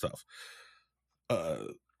some stuff.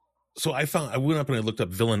 So I went up and I looked up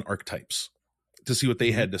villain archetypes to see what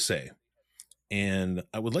they had to say. And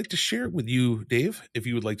I would like to share it with you, Dave, if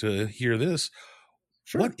you would like to hear this.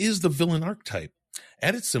 Sure. What is the villain archetype?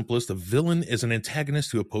 At its simplest, a villain is an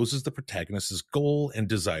antagonist who opposes the protagonist's goal and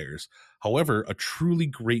desires. However, a truly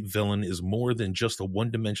great villain is more than just a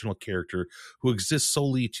one-dimensional character who exists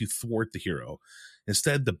solely to thwart the hero.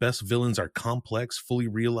 Instead, the best villains are complex, fully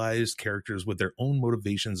realized characters with their own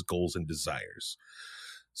motivations, goals, and desires.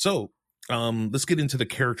 So, let's get into the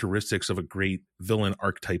characteristics of a great villain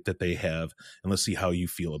archetype that they have, and let's see how you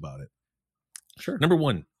feel about it. Sure. Number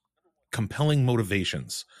 1, compelling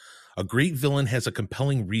motivations. A great villain has a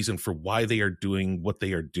compelling reason for why they are doing what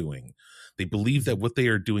they are doing. They believe that what they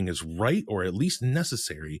are doing is right, or at least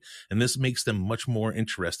necessary, and this makes them much more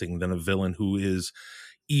interesting than a villain who is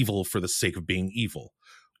evil for the sake of being evil.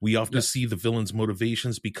 We often see the villain's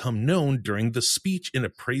motivations become known during the speech in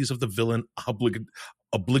praise of the villain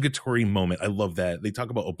obligatory moment. I love that. They talk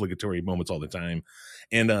about obligatory moments all the time.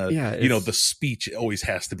 And, the speech always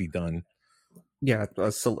has to be done. Yeah,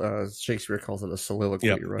 Shakespeare calls it a soliloquy,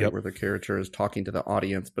 right? Yep. Where the character is talking to the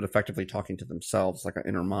audience, but effectively talking to themselves, like an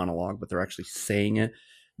inner monologue, but they're actually saying it.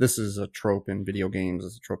 This is a trope in video games.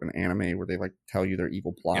 It's a trope in anime where they like tell you their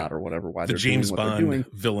evil plot or whatever. Why the they're James doing what Bond they're doing.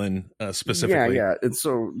 Villain specifically. Yeah. And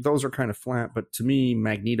so those are kind of flat, but to me,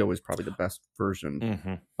 Magneto is probably the best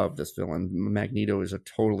version of this villain. Magneto is a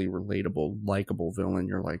totally relatable, likable villain.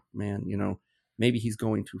 You're like, man, maybe he's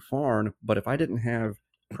going too far, but if I didn't have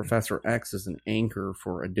Professor X as an anchor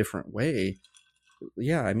for a different way,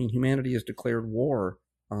 humanity has declared war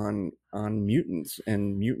on mutants,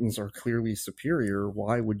 and mutants are clearly superior.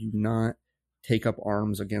 Why would you not take up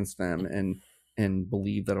arms against them and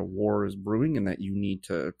believe that a war is brewing and that you need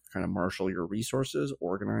to kind of marshal your resources,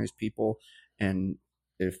 organize people, and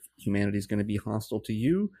if humanity is going to be hostile to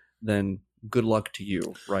you, then good luck to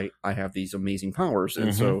you, right? I have these amazing powers.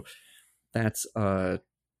 And so that's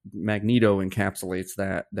Magneto encapsulates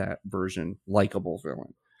that version, likable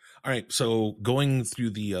villain. All right, so going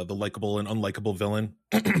through the likable and unlikable villain,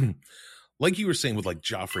 like you were saying with like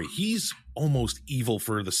Joffrey, he's almost evil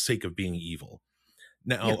for the sake of being evil.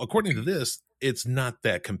 Now, according to this, it's not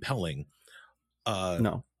that compelling.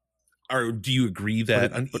 No. Or do you agree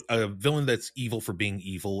that a villain that's evil for being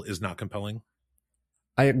evil is not compelling?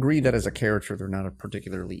 I agree that as a character, they're not a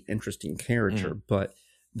particularly interesting character, but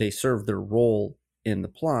they serve their role in the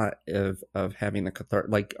plot of having the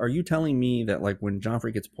like, are you telling me that like when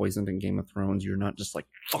Joffrey gets poisoned in Game of Thrones, you're not just like,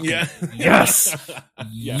 yes,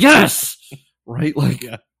 yes, right? Like,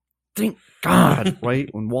 thank God, right?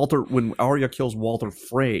 When Arya kills Walter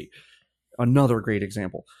Frey, another great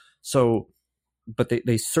example. So, but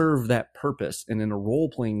they serve that purpose. And in a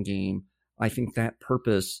role-playing game, I think that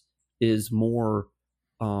purpose is more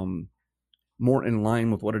in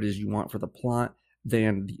line with what it is you want for the plot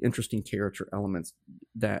than the interesting character elements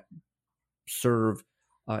that serve.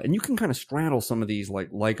 And you can kind of straddle some of these like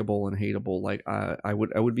likable and hateable. Like I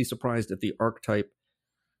would be surprised if the archetype,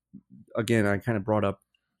 again, I kind of brought up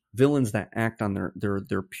villains that act on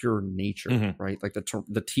their pure nature, right? Like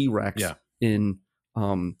the T-Rex in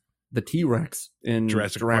the T-Rex in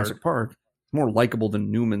Jurassic Park. More likable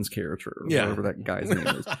than Newman's character, or whatever that guy's name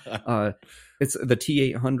is. It's the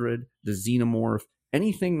T-800, the Xenomorph,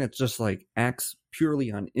 anything that's just like acts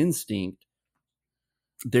purely on instinct.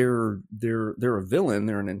 They're a villain,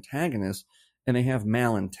 they're an antagonist, and they have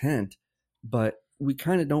malintent. But we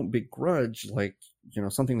kind of don't begrudge like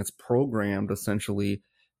something that's programmed essentially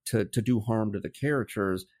to do harm to the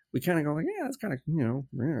characters. We kind of go like, yeah, it's kind of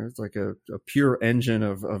it's like a pure engine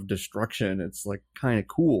of destruction. It's like kind of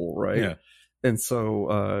cool, right? Yeah. And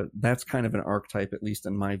so that's kind of an archetype, at least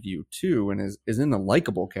in my view, too, and is in the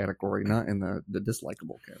likable category, not in the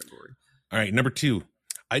dislikable category. All right, number 2,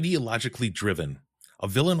 ideologically driven. A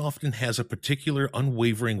villain often has a particular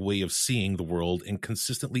unwavering way of seeing the world and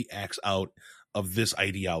consistently acts out of this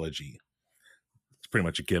ideology. It's pretty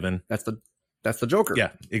much a given. That's the Joker.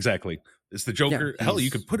 Yeah, exactly. It's the Joker. Yeah, hell,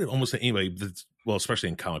 you could put it almost anyway. Well, especially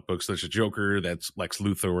in comic books, there's a Joker, that's Lex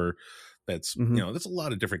Luthor. That's that's a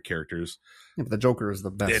lot of different characters. Yeah, but the Joker is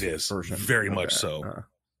the best. It is version very much that.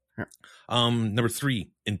 so. Number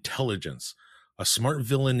 3, intelligence. A smart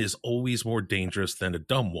villain is always more dangerous than a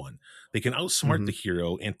dumb one. They can outsmart the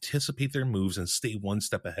hero, anticipate their moves, and stay one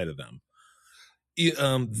step ahead of them.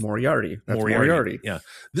 Moriarty. That's Moriarty. Yeah,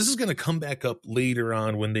 this is going to come back up later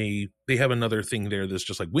on when they have another thing there that's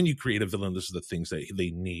just like, when you create a villain, this is the things that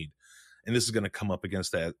they need, and this is going to come up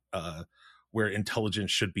against that. Where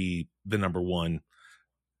intelligence should be the number 1.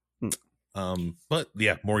 But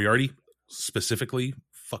yeah, Moriarty specifically,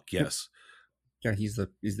 fuck yes. Yeah, he's the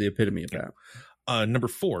epitome of that. Number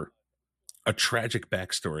 4, a tragic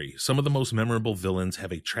backstory. Some of the most memorable villains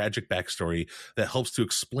have a tragic backstory that helps to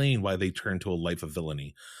explain why they turn to a life of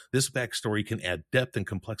villainy. This backstory can add depth and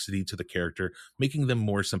complexity to the character, making them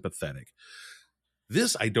more sympathetic.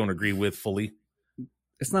 This I don't agree with fully.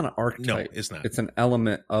 It's not an archetype. No, it's not. It's an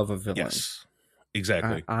element of a villain. Yes,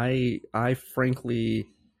 exactly. I frankly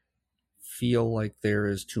feel like there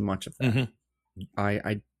is too much of that.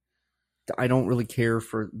 I don't really care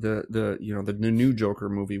for the new Joker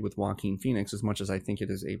movie with Joaquin Phoenix as much as I think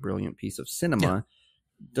it is a brilliant piece of cinema. Yeah.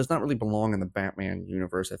 Does not really belong in the Batman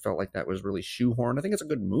universe. I felt like that was really shoehorned. I think it's a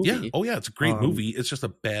good movie. Yeah. Oh yeah, it's a great movie. It's just a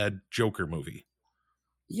bad Joker movie.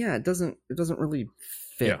 Yeah, it doesn't really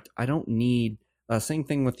fit. Yeah. I don't need same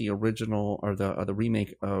thing with the original or the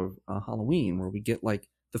remake of Halloween, where we get like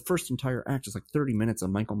the first entire act is like 30 minutes of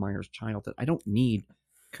Michael Myers' childhood. I don't need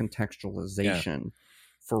contextualization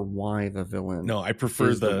for why the villain. No, I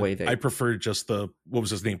prefer the way I prefer just what was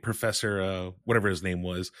his name, Professor whatever his name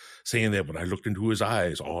was, saying that when I looked into his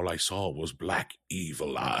eyes, all I saw was black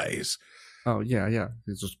evil eyes. Oh yeah,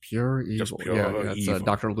 it's just pure evil. Just pure evil.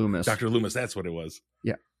 Dr. Loomis. Dr. Loomis, that's what it was.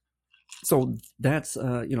 Yeah. So that's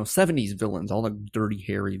 70s villains, all the dirty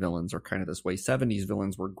hairy villains are kind of this way. 70s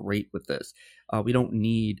villains were great with this. We don't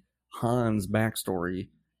need Han's backstory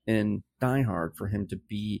in Die Hard for him to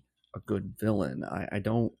be a good villain. I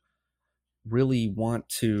don't really want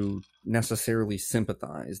to necessarily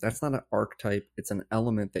sympathize. That's not an archetype. It's an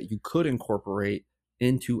element that you could incorporate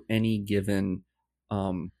into any given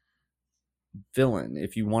villain.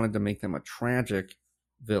 If you wanted to make them a tragic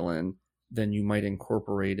villain, then you might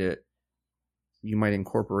incorporate it. You might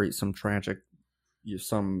incorporate some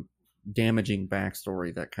damaging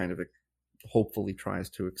backstory that kind of hopefully tries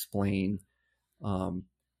to explain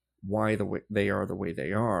why they are the way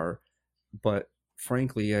they are. But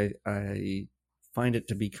frankly, I find it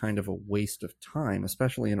to be kind of a waste of time,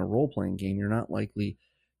 especially in a role-playing game. You're not likely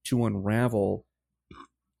to unravel,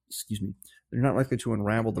 excuse me, you're not likely to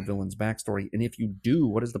unravel the villain's backstory. And if you do,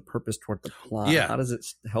 what is the purpose toward the plot? Yeah. How does it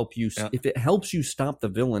help you? Yeah. If it helps you stop the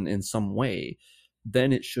villain in some way,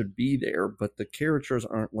 then it should be there. But the characters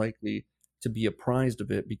aren't likely to be apprised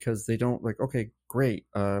of it because they don't like, okay, great.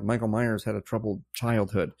 Michael Myers had a troubled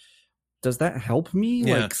childhood. Does that help me?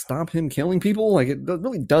 Yeah. Like stop him killing people? Like it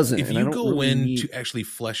really doesn't. If and you I don't go really in need... to actually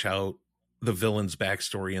flesh out the villain's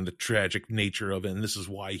backstory and the tragic nature of it, and this is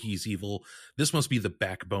why he's evil, this must be the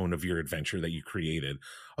backbone of your adventure that you created.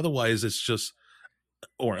 Otherwise, it's just,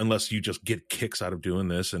 or unless you just get kicks out of doing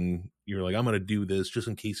this and you're like, I'm going to do this just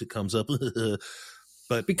in case it comes up.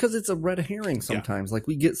 But because it's a red herring sometimes. Yeah. Like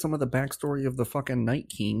we get some of the backstory of the fucking Night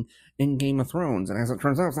King in Game of Thrones, and as it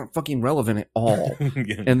turns out, it's not fucking relevant at all.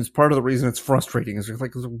 Yeah. And it's part of the reason it's frustrating. Is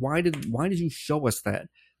like, why did you show us that?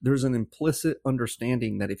 There's an implicit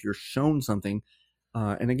understanding that if you're shown something,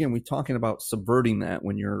 and again, we're talking about subverting that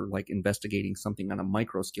when you're like investigating something on a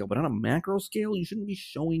micro scale, but on a macro scale, you shouldn't be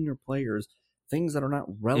showing your players things that are not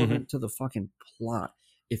relevant to the fucking plot.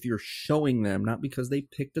 If you're showing them, not because they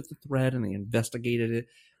picked at the thread and they investigated it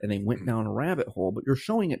and they went down a rabbit hole, but you're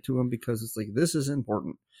showing it to them because it's like, this is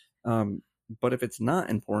important. But if it's not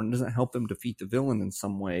important, it doesn't help them defeat the villain in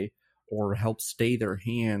some way or help stay their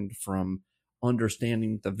hand from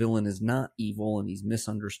understanding that the villain is not evil and he's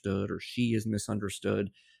misunderstood or she is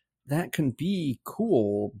misunderstood. That can be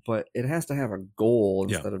cool, but it has to have a goal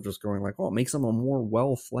instead of just going like, oh, it makes them a more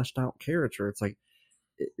well fleshed out character. It's like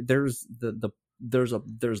there's the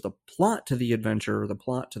plot to the adventure, the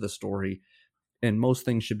plot to the story, and most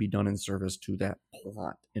things should be done in service to that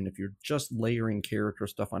plot. And if you're just layering character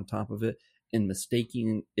stuff on top of it and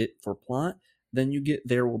mistaking it for plot, then you get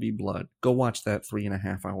There Will Be Blood. Go watch that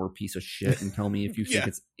 3.5 hour piece of shit and tell me if you think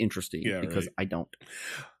it's interesting, because I don't.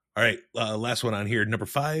 All right, last one on here. Number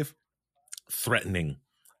 5, threatening.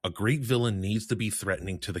 A great villain needs to be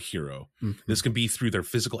threatening to the hero. This can be through their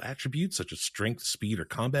physical attributes, such as strength, speed, or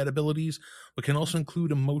combat abilities, but can also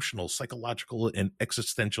include emotional, psychological, and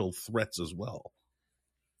existential threats as well.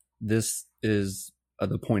 This is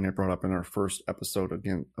the point I brought up in our first episode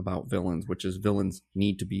again about villains, which is villains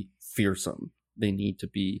need to be fearsome. They need to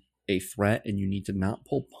be a threat, and you need to not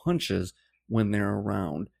pull punches when they're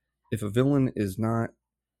around. If a villain is not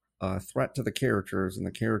a threat to the characters and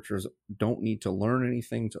the characters don't need to learn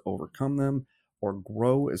anything to overcome them or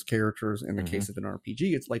grow as characters, in the case of an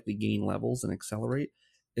RPG, it's likely gain levels and accelerate.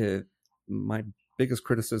 My biggest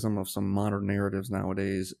criticism of some modern narratives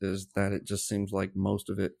nowadays is that it just seems like most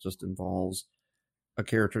of it just involves a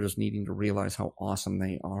character just needing to realize how awesome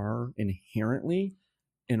they are inherently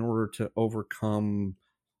in order to overcome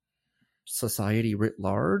society writ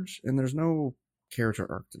large. And there's no character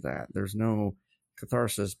arc to that. There's no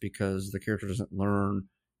catharsis because the character doesn't learn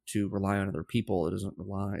to rely on other people. It doesn't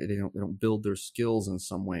they don't build their skills in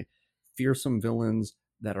some way. Fearsome villains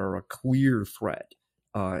that are a clear threat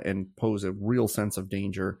and pose a real sense of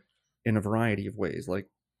danger in a variety of ways. Like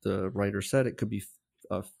the writer said, it could be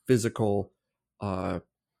a physical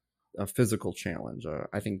challenge.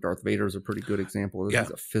 I think Darth Vader is a pretty good example of this.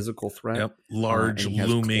 He's a physical threat. Large,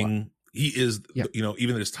 looming. He is,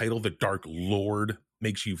 even his title, the Dark Lord,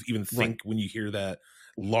 makes you even think when you hear that.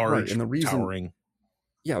 Large, and the reason, towering.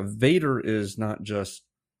 Vader is not just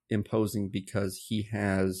imposing because he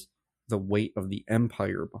has the weight of the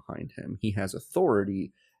Empire behind him. He has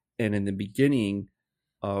authority. And in the beginning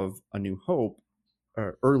of A New Hope,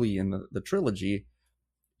 early in the trilogy,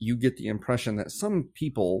 you get the impression that some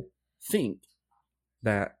people think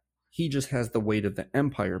that he just has the weight of the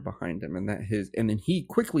Empire behind him, and then he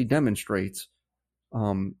quickly demonstrates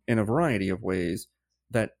in a variety of ways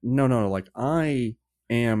that no, like I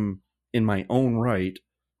am in my own right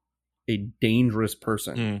a dangerous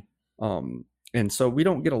person. And so we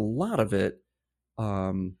don't get a lot of it.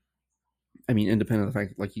 I mean, independent of the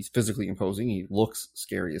fact that, like, he's physically imposing, he looks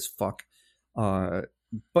scary as fuck.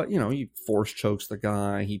 But he force chokes the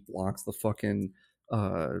guy, he blocks the fucking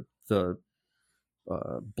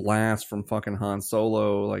blast from fucking Han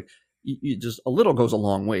Solo. Like, you just a little goes a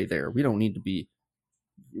long way there. We don't need to be.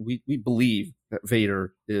 We believe that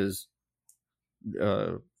Vader is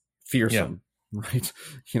fearsome, right?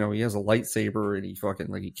 He has a lightsaber and he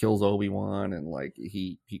fucking he kills Obi-Wan and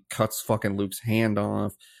he cuts fucking Luke's hand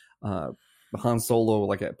off. Han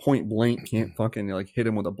Solo at point blank can't fucking hit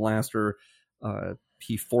him with a blaster.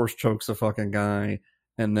 He force chokes a fucking guy,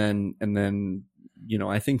 and then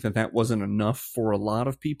I think that wasn't enough for a lot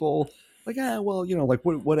of people.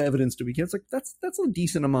 What evidence do we get? It's that's a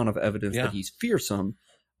decent amount of evidence that he's fearsome.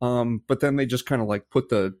 But then they just kind of like put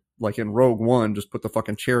the, like in Rogue One, just put the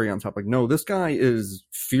fucking cherry on top. Like, no, this guy is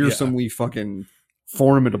fearsomely fucking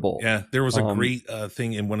formidable. Yeah, there was a great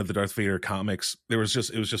thing in one of the Darth Vader comics. It was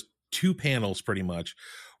just 2 panels pretty much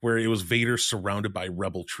where it was Vader surrounded by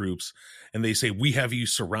rebel troops, and they say, "We have you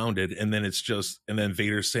surrounded," and then then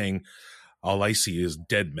Vader's saying, "All I see is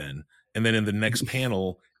dead men." And then in the next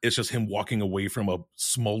panel, it's just him walking away from a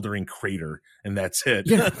smoldering crater, and that's it.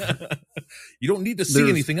 Yeah. You don't need to see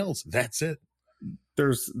anything else. That's it.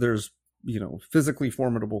 There's physically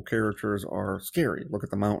formidable characters are scary. Look at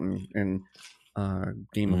the Mountain in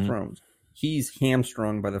Game of Thrones. He's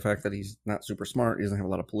hamstrung by the fact that he's not super smart. He doesn't have a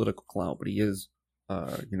lot of political clout, but he is,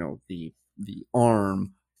 the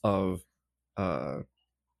arm of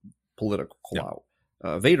political clout.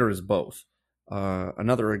 Yeah. Vader is both.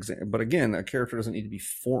 Another example, but again, a character doesn't need to be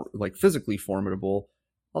physically formidable,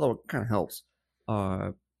 although it kind of helps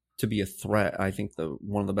to be a threat. I think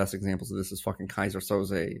one of the best examples of this is fucking Kaiser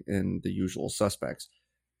Soze in The Usual Suspects.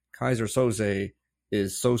 Kaiser Soze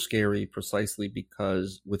is so scary precisely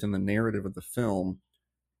because within the narrative of the film,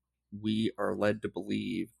 we are led to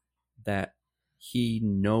believe that he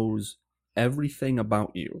knows everything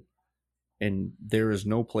about you, and there is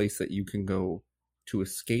no place that you can go to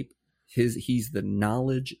escape he's the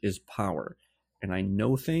knowledge is power, and I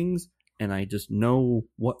know things, and I just know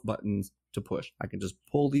what buttons to push. I can just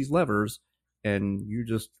pull these levers and you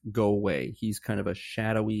just go away. He's kind of a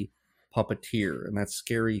shadowy puppeteer, and that's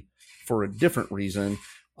scary for a different reason,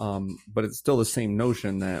 but it's still the same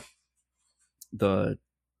notion that the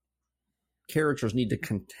characters need to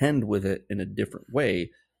contend with it in a different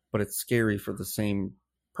way, but it's scary for the same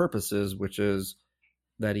purposes, which is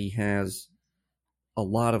that he has a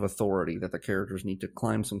lot of authority, that the characters need to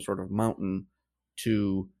climb some sort of mountain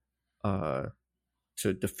to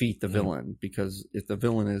defeat the villain, because if the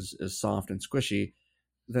villain is soft and squishy,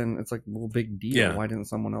 then it's like, well, big deal. Yeah. Why didn't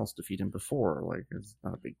someone else defeat him before? Like, it's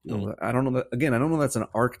not a big deal. I don't know that, again, I don't know that's an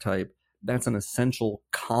archetype. That's an essential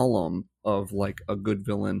column of like a good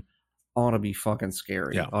villain ought to be fucking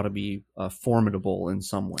scary. Yeah. Ought to be formidable in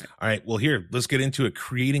some way. All right. Well, here, let's get into it.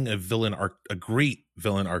 Creating a great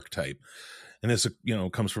villain archetype. And this,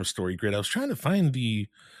 comes from Story Grid. I was trying to find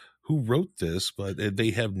who wrote this, but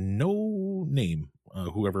they have no name.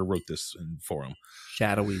 Whoever wrote this for them.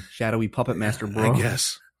 Shadowy puppet master, bro. I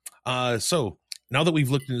guess. So now that we've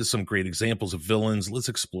looked into some great examples of villains, let's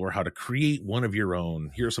explore how to create one of your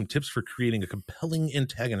own. Here are some tips for creating a compelling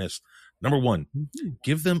antagonist. Number 1,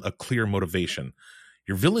 give them a clear motivation.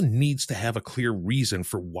 Your villain needs to have a clear reason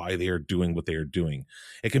for why they are doing what they are doing.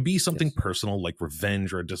 It can be something personal like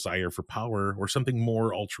revenge or a desire for power, or something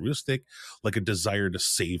more altruistic like a desire to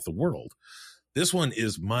save the world. This one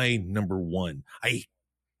is my number 1. I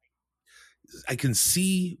can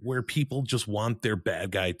see where people just want their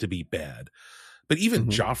bad guy to be bad. But even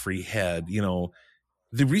Joffrey had,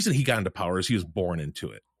 the reason he got into power is he was born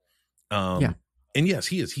into it. And yes,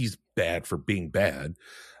 he's bad for being bad.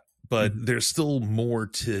 But there's still more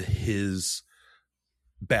to his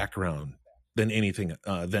background than anything,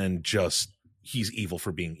 than just he's evil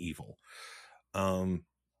for being evil.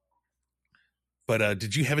 But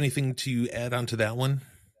did you have anything to add on to that one?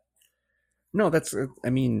 No,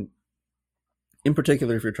 in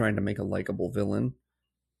particular, if you're trying to make a likable villain,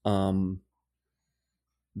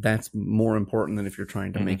 that's more important than if you're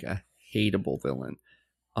trying to make a hateable villain.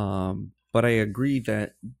 But I agree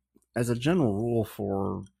that as a general rule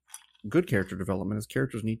for good character development is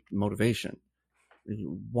characters need motivation.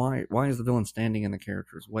 Why is the villain standing in the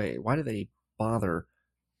character's way? Why do they bother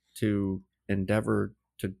to endeavor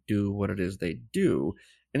to do what it is they do?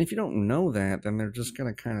 And if you don't know that, then they're just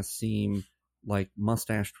going to kind of seem like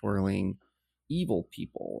mustache twirling evil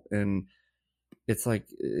people. And it's like,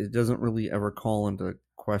 it doesn't really ever call into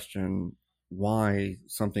question why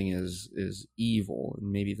something is evil.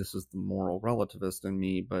 And maybe this is the moral relativist in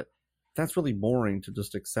me, but that's really boring to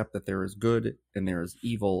just accept that there is good and there is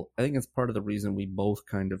evil. I think it's part of the reason we both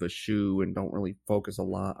kind of eschew and don't really focus a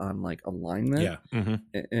lot on like alignment. Yeah.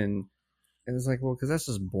 And it's like, well, because that's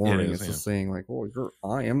just boring. It's just saying like, well,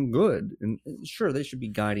 I am good. And sure, they should be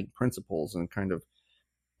guiding principles and kind of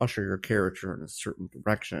usher your character in a certain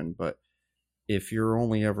direction. But if you're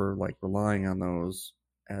only ever like relying on those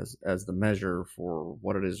as the measure for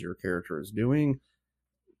what it is your character is doing,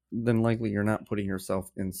 then likely you're not putting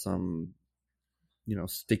yourself in some,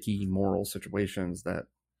 sticky moral situations that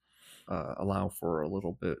allow for a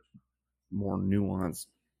little bit more nuanced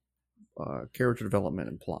character development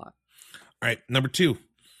and plot. All right, number 2,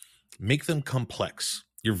 make them complex.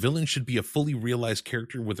 Your villain should be a fully realized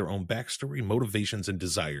character with their own backstory, motivations, and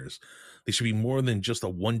desires. They should be more than just a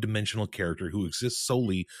one-dimensional character who exists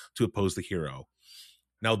solely to oppose the hero.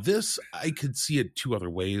 Now, this, I could see it two other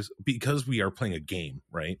ways, because we are playing a game,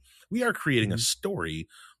 right? We are creating a story,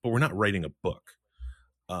 but we're not writing a book.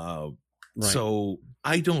 Right. So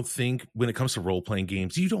I don't think when it comes to role-playing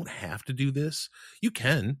games, you don't have to do this. You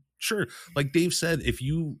can, sure. Like Dave said, if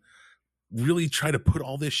you really try to put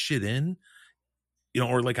all this shit in,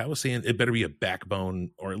 or like I was saying, it better be a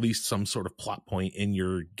backbone or at least some sort of plot point in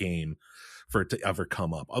your game for it to ever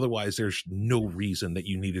come up. Otherwise, there's no reason that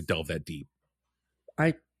you need to delve that deep.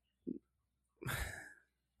 I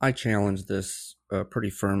challenge this pretty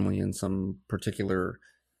firmly in some particular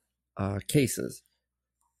cases,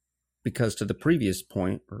 because to the previous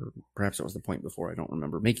point, or perhaps it was the point before, I don't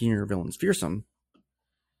remember, making your villains fearsome,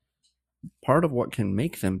 part of what can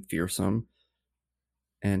make them fearsome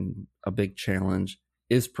and a big challenge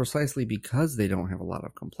is precisely because they don't have a lot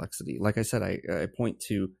of complexity. Like I said, I point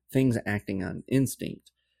to things acting on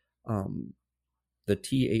instinct. The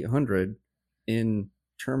T-800 in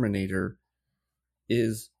Terminator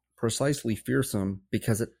is precisely fearsome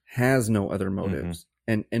because it has no other motives.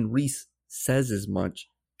 And Reese says as much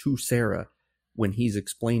to Sarah when he's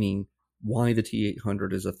explaining why the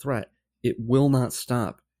T-800 is a threat. It will not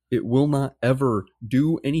stop. It will not ever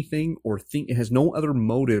do anything or think. It has no other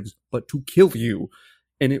motives but to kill you.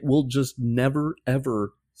 And it will just never,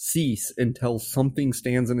 ever cease until something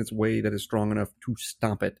stands in its way that is strong enough to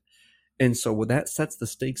stop it. And so that sets the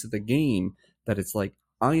stakes of the game, that it's like,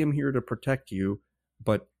 I am here to protect you,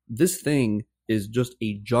 but this thing is just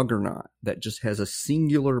a juggernaut that just has a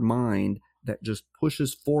singular mind that just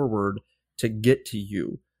pushes forward to get to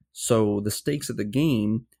you. So the stakes of the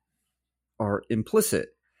game are implicit.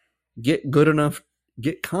 Get good enough,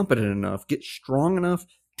 get competent enough, get strong enough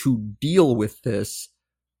to deal with this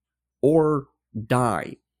or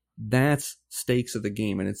die. That's stakes of the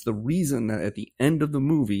game. And it's the reason that at the end of the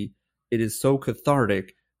movie, it is so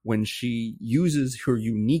cathartic when she uses her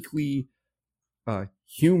uniquely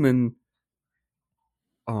human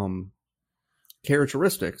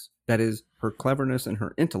characteristics, that is her cleverness and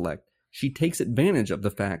her intellect. She takes advantage of the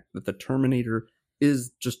fact that the Terminator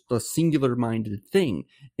is just a singular-minded thing,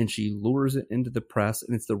 and she lures it into the press,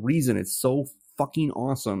 and it's the reason it's so fucking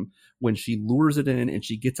awesome when she lures it in and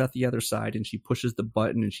she gets out the other side and she pushes the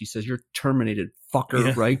button and she says, "You're terminated,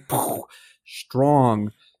 fucker," right?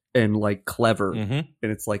 Strong and like clever. And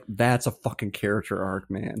it's like, that's a fucking character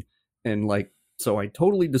arc, man. And like, so I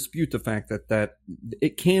totally dispute the fact that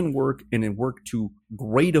it can work, and it worked to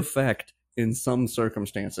great effect in some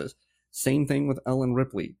circumstances. Same thing with Ellen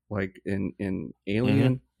Ripley, like in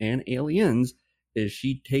Alien and Aliens, is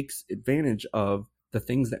she takes advantage of the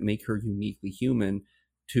things that make her uniquely human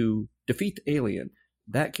to defeat the alien.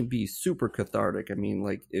 That can be super cathartic. I mean,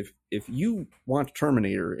 like if you watch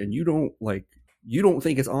Terminator and you don't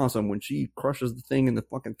think it's awesome when she crushes the thing in the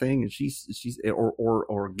fucking thing and she's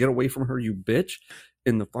or get away from her, you bitch,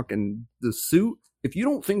 in the suit. If you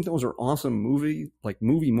don't think those are awesome movie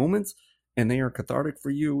moments, and they are cathartic for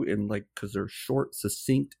you, and like, because they're short,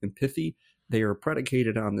 succinct, and pithy, they are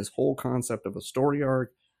predicated on this whole concept of a story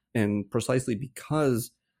arc, and precisely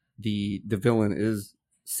because the villain is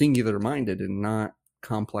singular minded and not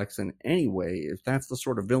complex in any way. If that's the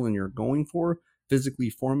sort of villain you're going for, physically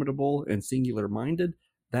formidable and singular minded,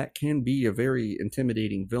 that can be a very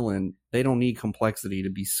intimidating villain. They don't need complexity to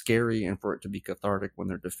be scary and for it to be cathartic when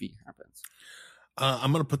their defeat happens.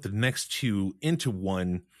 I'm going to put the next two into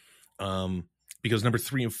one, because number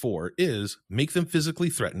 3 and 4 is make them physically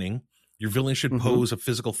threatening. Your villain should pose a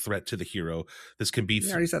physical threat to the hero. This can be I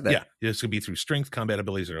already said that. Yeah, this can be through strength, combat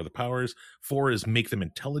abilities, or other powers. 4 is make them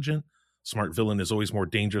intelligent. Smart villain is always more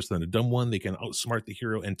dangerous than a dumb one. They can outsmart the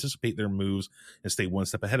hero, anticipate their moves, and stay one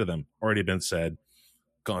step ahead of them. Already been said,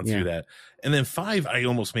 gone through that. And then 5,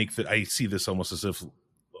 I see this almost as if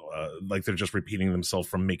like they're just repeating themselves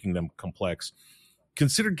from making them complex.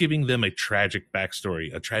 Consider giving them a tragic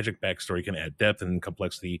backstory. A tragic backstory can add depth and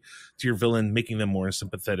complexity to your villain, making them more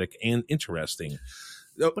sympathetic and interesting.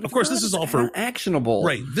 But of course, this is all for actionable.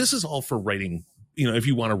 Right. This is all for writing. If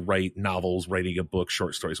you want to write novels, writing a book,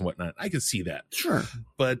 short stories and whatnot, I can see that. Sure.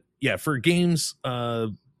 But yeah, for games,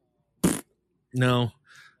 no.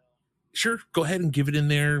 Sure, go ahead and give it in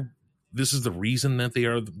there. This is the reason that they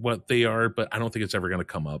are what they are, but I don't think it's ever going to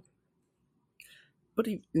come up. But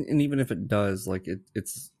even if it does, like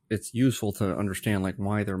it's useful to understand like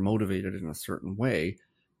why they're motivated in a certain way.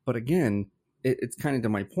 But again, it's kind of to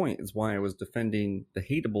my point. It's why I was defending the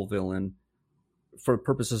hateable villain for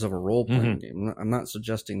purposes of a role playing game. I'm not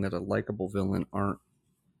suggesting that a likable villain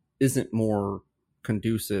isn't more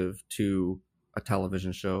conducive to a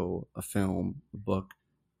television show, a film, a book,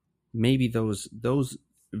 maybe those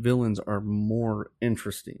villains are more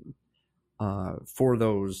interesting for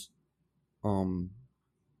those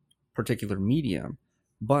particular medium.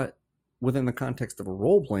 But within the context of a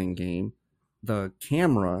role-playing game, the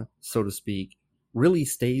camera, so to speak, really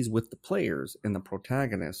stays with the players and the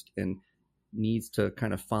protagonist and needs to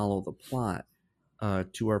kind of follow the plot.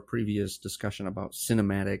 To our previous discussion about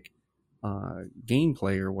cinematic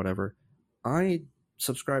gameplay or whatever, I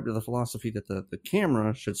subscribe to the philosophy that the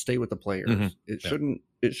camera should stay with the players. Mm-hmm.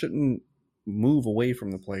 It shouldn't move away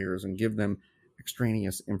from the players and give them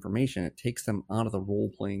extraneous information. It takes them out of the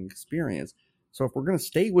role-playing experience. So if we're going to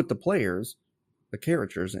stay with the players, the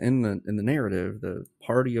characters in the narrative, the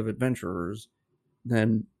party of adventurers,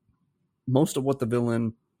 then most of what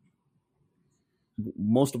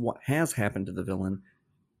has happened to the villain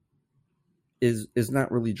is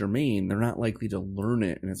not really germane. They're not likely to learn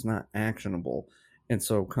it, and it's not actionable. And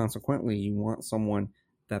so consequently, you want someone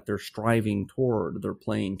that they're striving toward, they're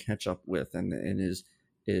playing catch up with, and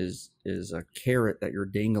is a carrot that you're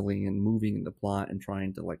dangling and moving in the plot and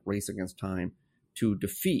trying to like race against time to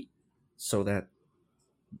defeat, so that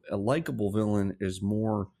a likable villain is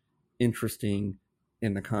more interesting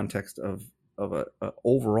in the context of a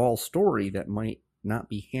overall story that might not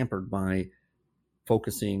be hampered by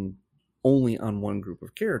focusing only on one group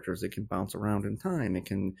of characters. It can bounce around in time. It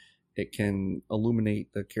can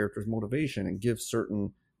illuminate the character's motivation and give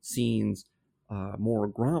certain scenes more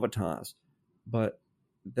gravitas. But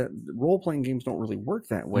that role-playing games don't really work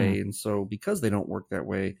that way, and so because they don't work that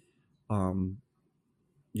way, I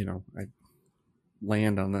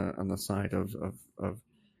land on the side of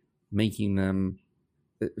making them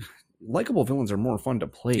likable. Villains are more fun to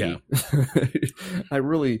play. Yeah. I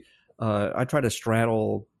really I try to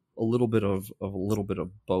straddle a little bit of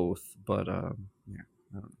both, but I don't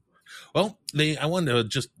know. Well, I wanted to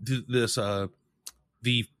just do this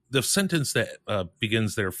the sentence that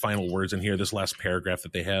begins their final words in here, this last paragraph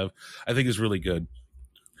that they have, I think is really good.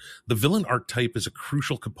 The villain archetype is a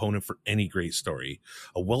crucial component for any great story.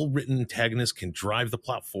 A well-written antagonist can drive the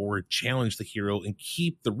plot forward, challenge the hero, and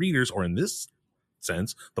keep the readers, or in this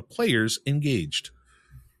sense, the players, engaged.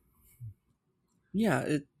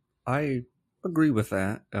 Yeah, I agree with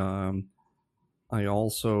that. I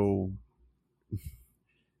also...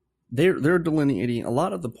 They're delineating a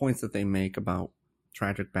lot of the points that they make about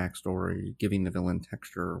tragic backstory, giving the villain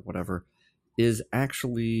texture or whatever, is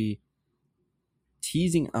actually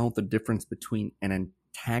teasing out the difference between an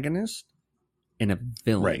antagonist and a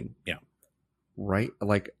villain. Right. Yeah. Right?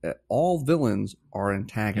 Like all villains are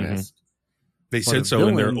antagonists. Mm-hmm. They said so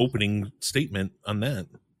in their opening statement on that.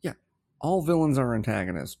 Yeah. All villains are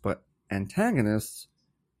antagonists, but antagonists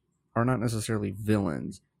are not necessarily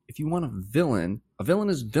villains. If you want a villain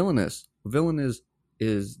is villainous. A villain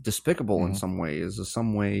is despicable in some way,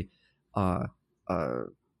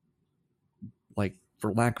 like,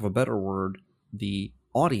 for lack of a better word, the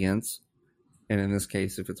audience, and in this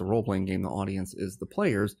case, if it's a role-playing game, the audience is the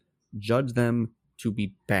players, judge them to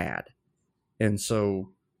be bad. And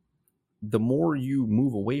so the more you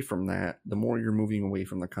move away from that, the more you're moving away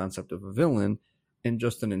from the concept of a villain and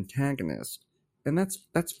just an antagonist. And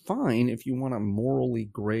that's fine if you want a morally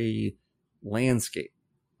gray landscape.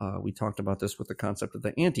 We talked about this with the concept of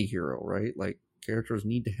the anti-hero, right? Like, characters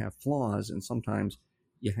need to have flaws, and sometimes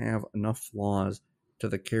you have enough flaws to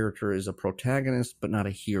the character is a protagonist, but not a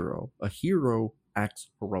hero. A hero acts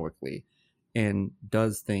heroically and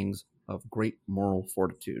does things of great moral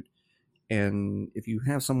fortitude. And if you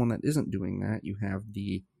have someone that isn't doing that, you have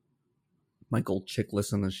the Michael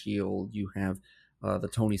Chiklis in The Shield, you have the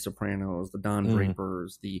Tony Sopranos, the Don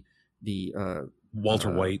Drapers, the Walter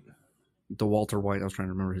White. The Walter White, I was trying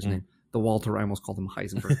to remember his name. I almost called him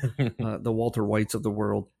Heisenberg. The Walter Whites of the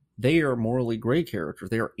world. They are morally gray characters.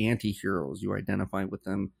 They are anti-heroes. You identify with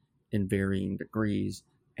them in varying degrees.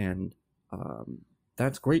 And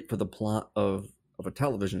that's great for the plot of a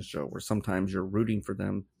television show, where sometimes you're rooting for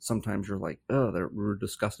them. Sometimes you're like, oh, we're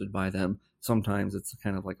disgusted by them. Sometimes it's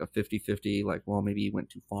kind of like a 50-50, like, well, maybe he went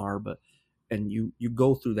too far. And you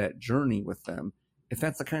go through that journey with them. If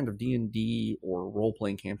that's the kind of D&D or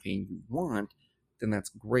role-playing campaign you want, then that's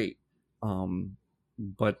great.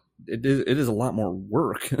 But it is a lot more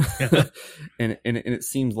work. and it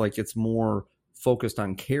seems like it's more focused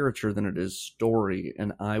on character than it is story.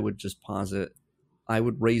 And I would just I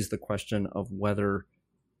would raise the question of whether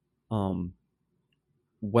an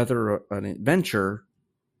adventure,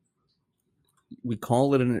 we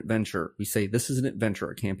call it an adventure. We say this is an adventure.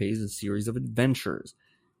 A campaign is a series of adventures.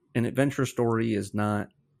 An adventure story is not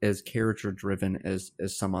as character driven as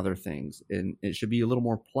some other things, and it should be a little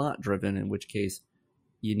more plot driven, in which case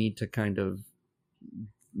you need to kind of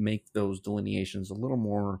make those delineations a little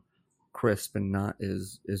more crisp and not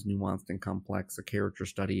as nuanced and complex. A character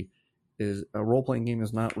study is a role-playing game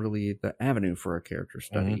is not really the avenue for a character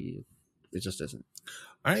study. It just isn't.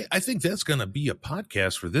 All right, I think that's going to be a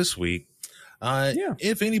podcast for this week.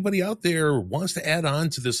 If anybody out there wants to add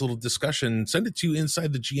on to this little discussion, send it to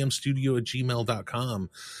insidethegmstudio@gmail.com.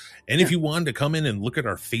 And if you wanted to come in and look at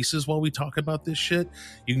our faces while we talk about this shit,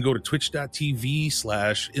 you can go to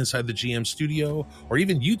twitch.tv/InsideTheGMStudio or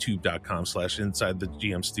even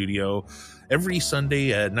youtube.com/InsideTheGMStudio every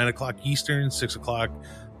Sunday at 9 o'clock Eastern, 6 o'clock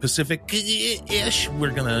Pacific-ish.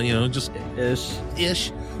 We're gonna, just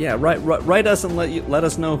ish. Yeah, write us and let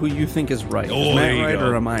us know who you think is right. Is Matt right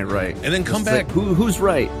or am I right? And then come back. Who's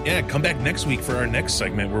right? Yeah, come back next week for our next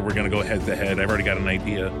segment where we're gonna go head to head. I've already got an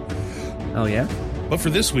idea. Oh yeah. But for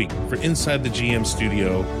this week, for Inside the GM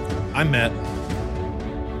Studio, I'm Matt.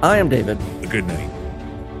 I am David. Good night.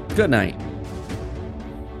 Good night.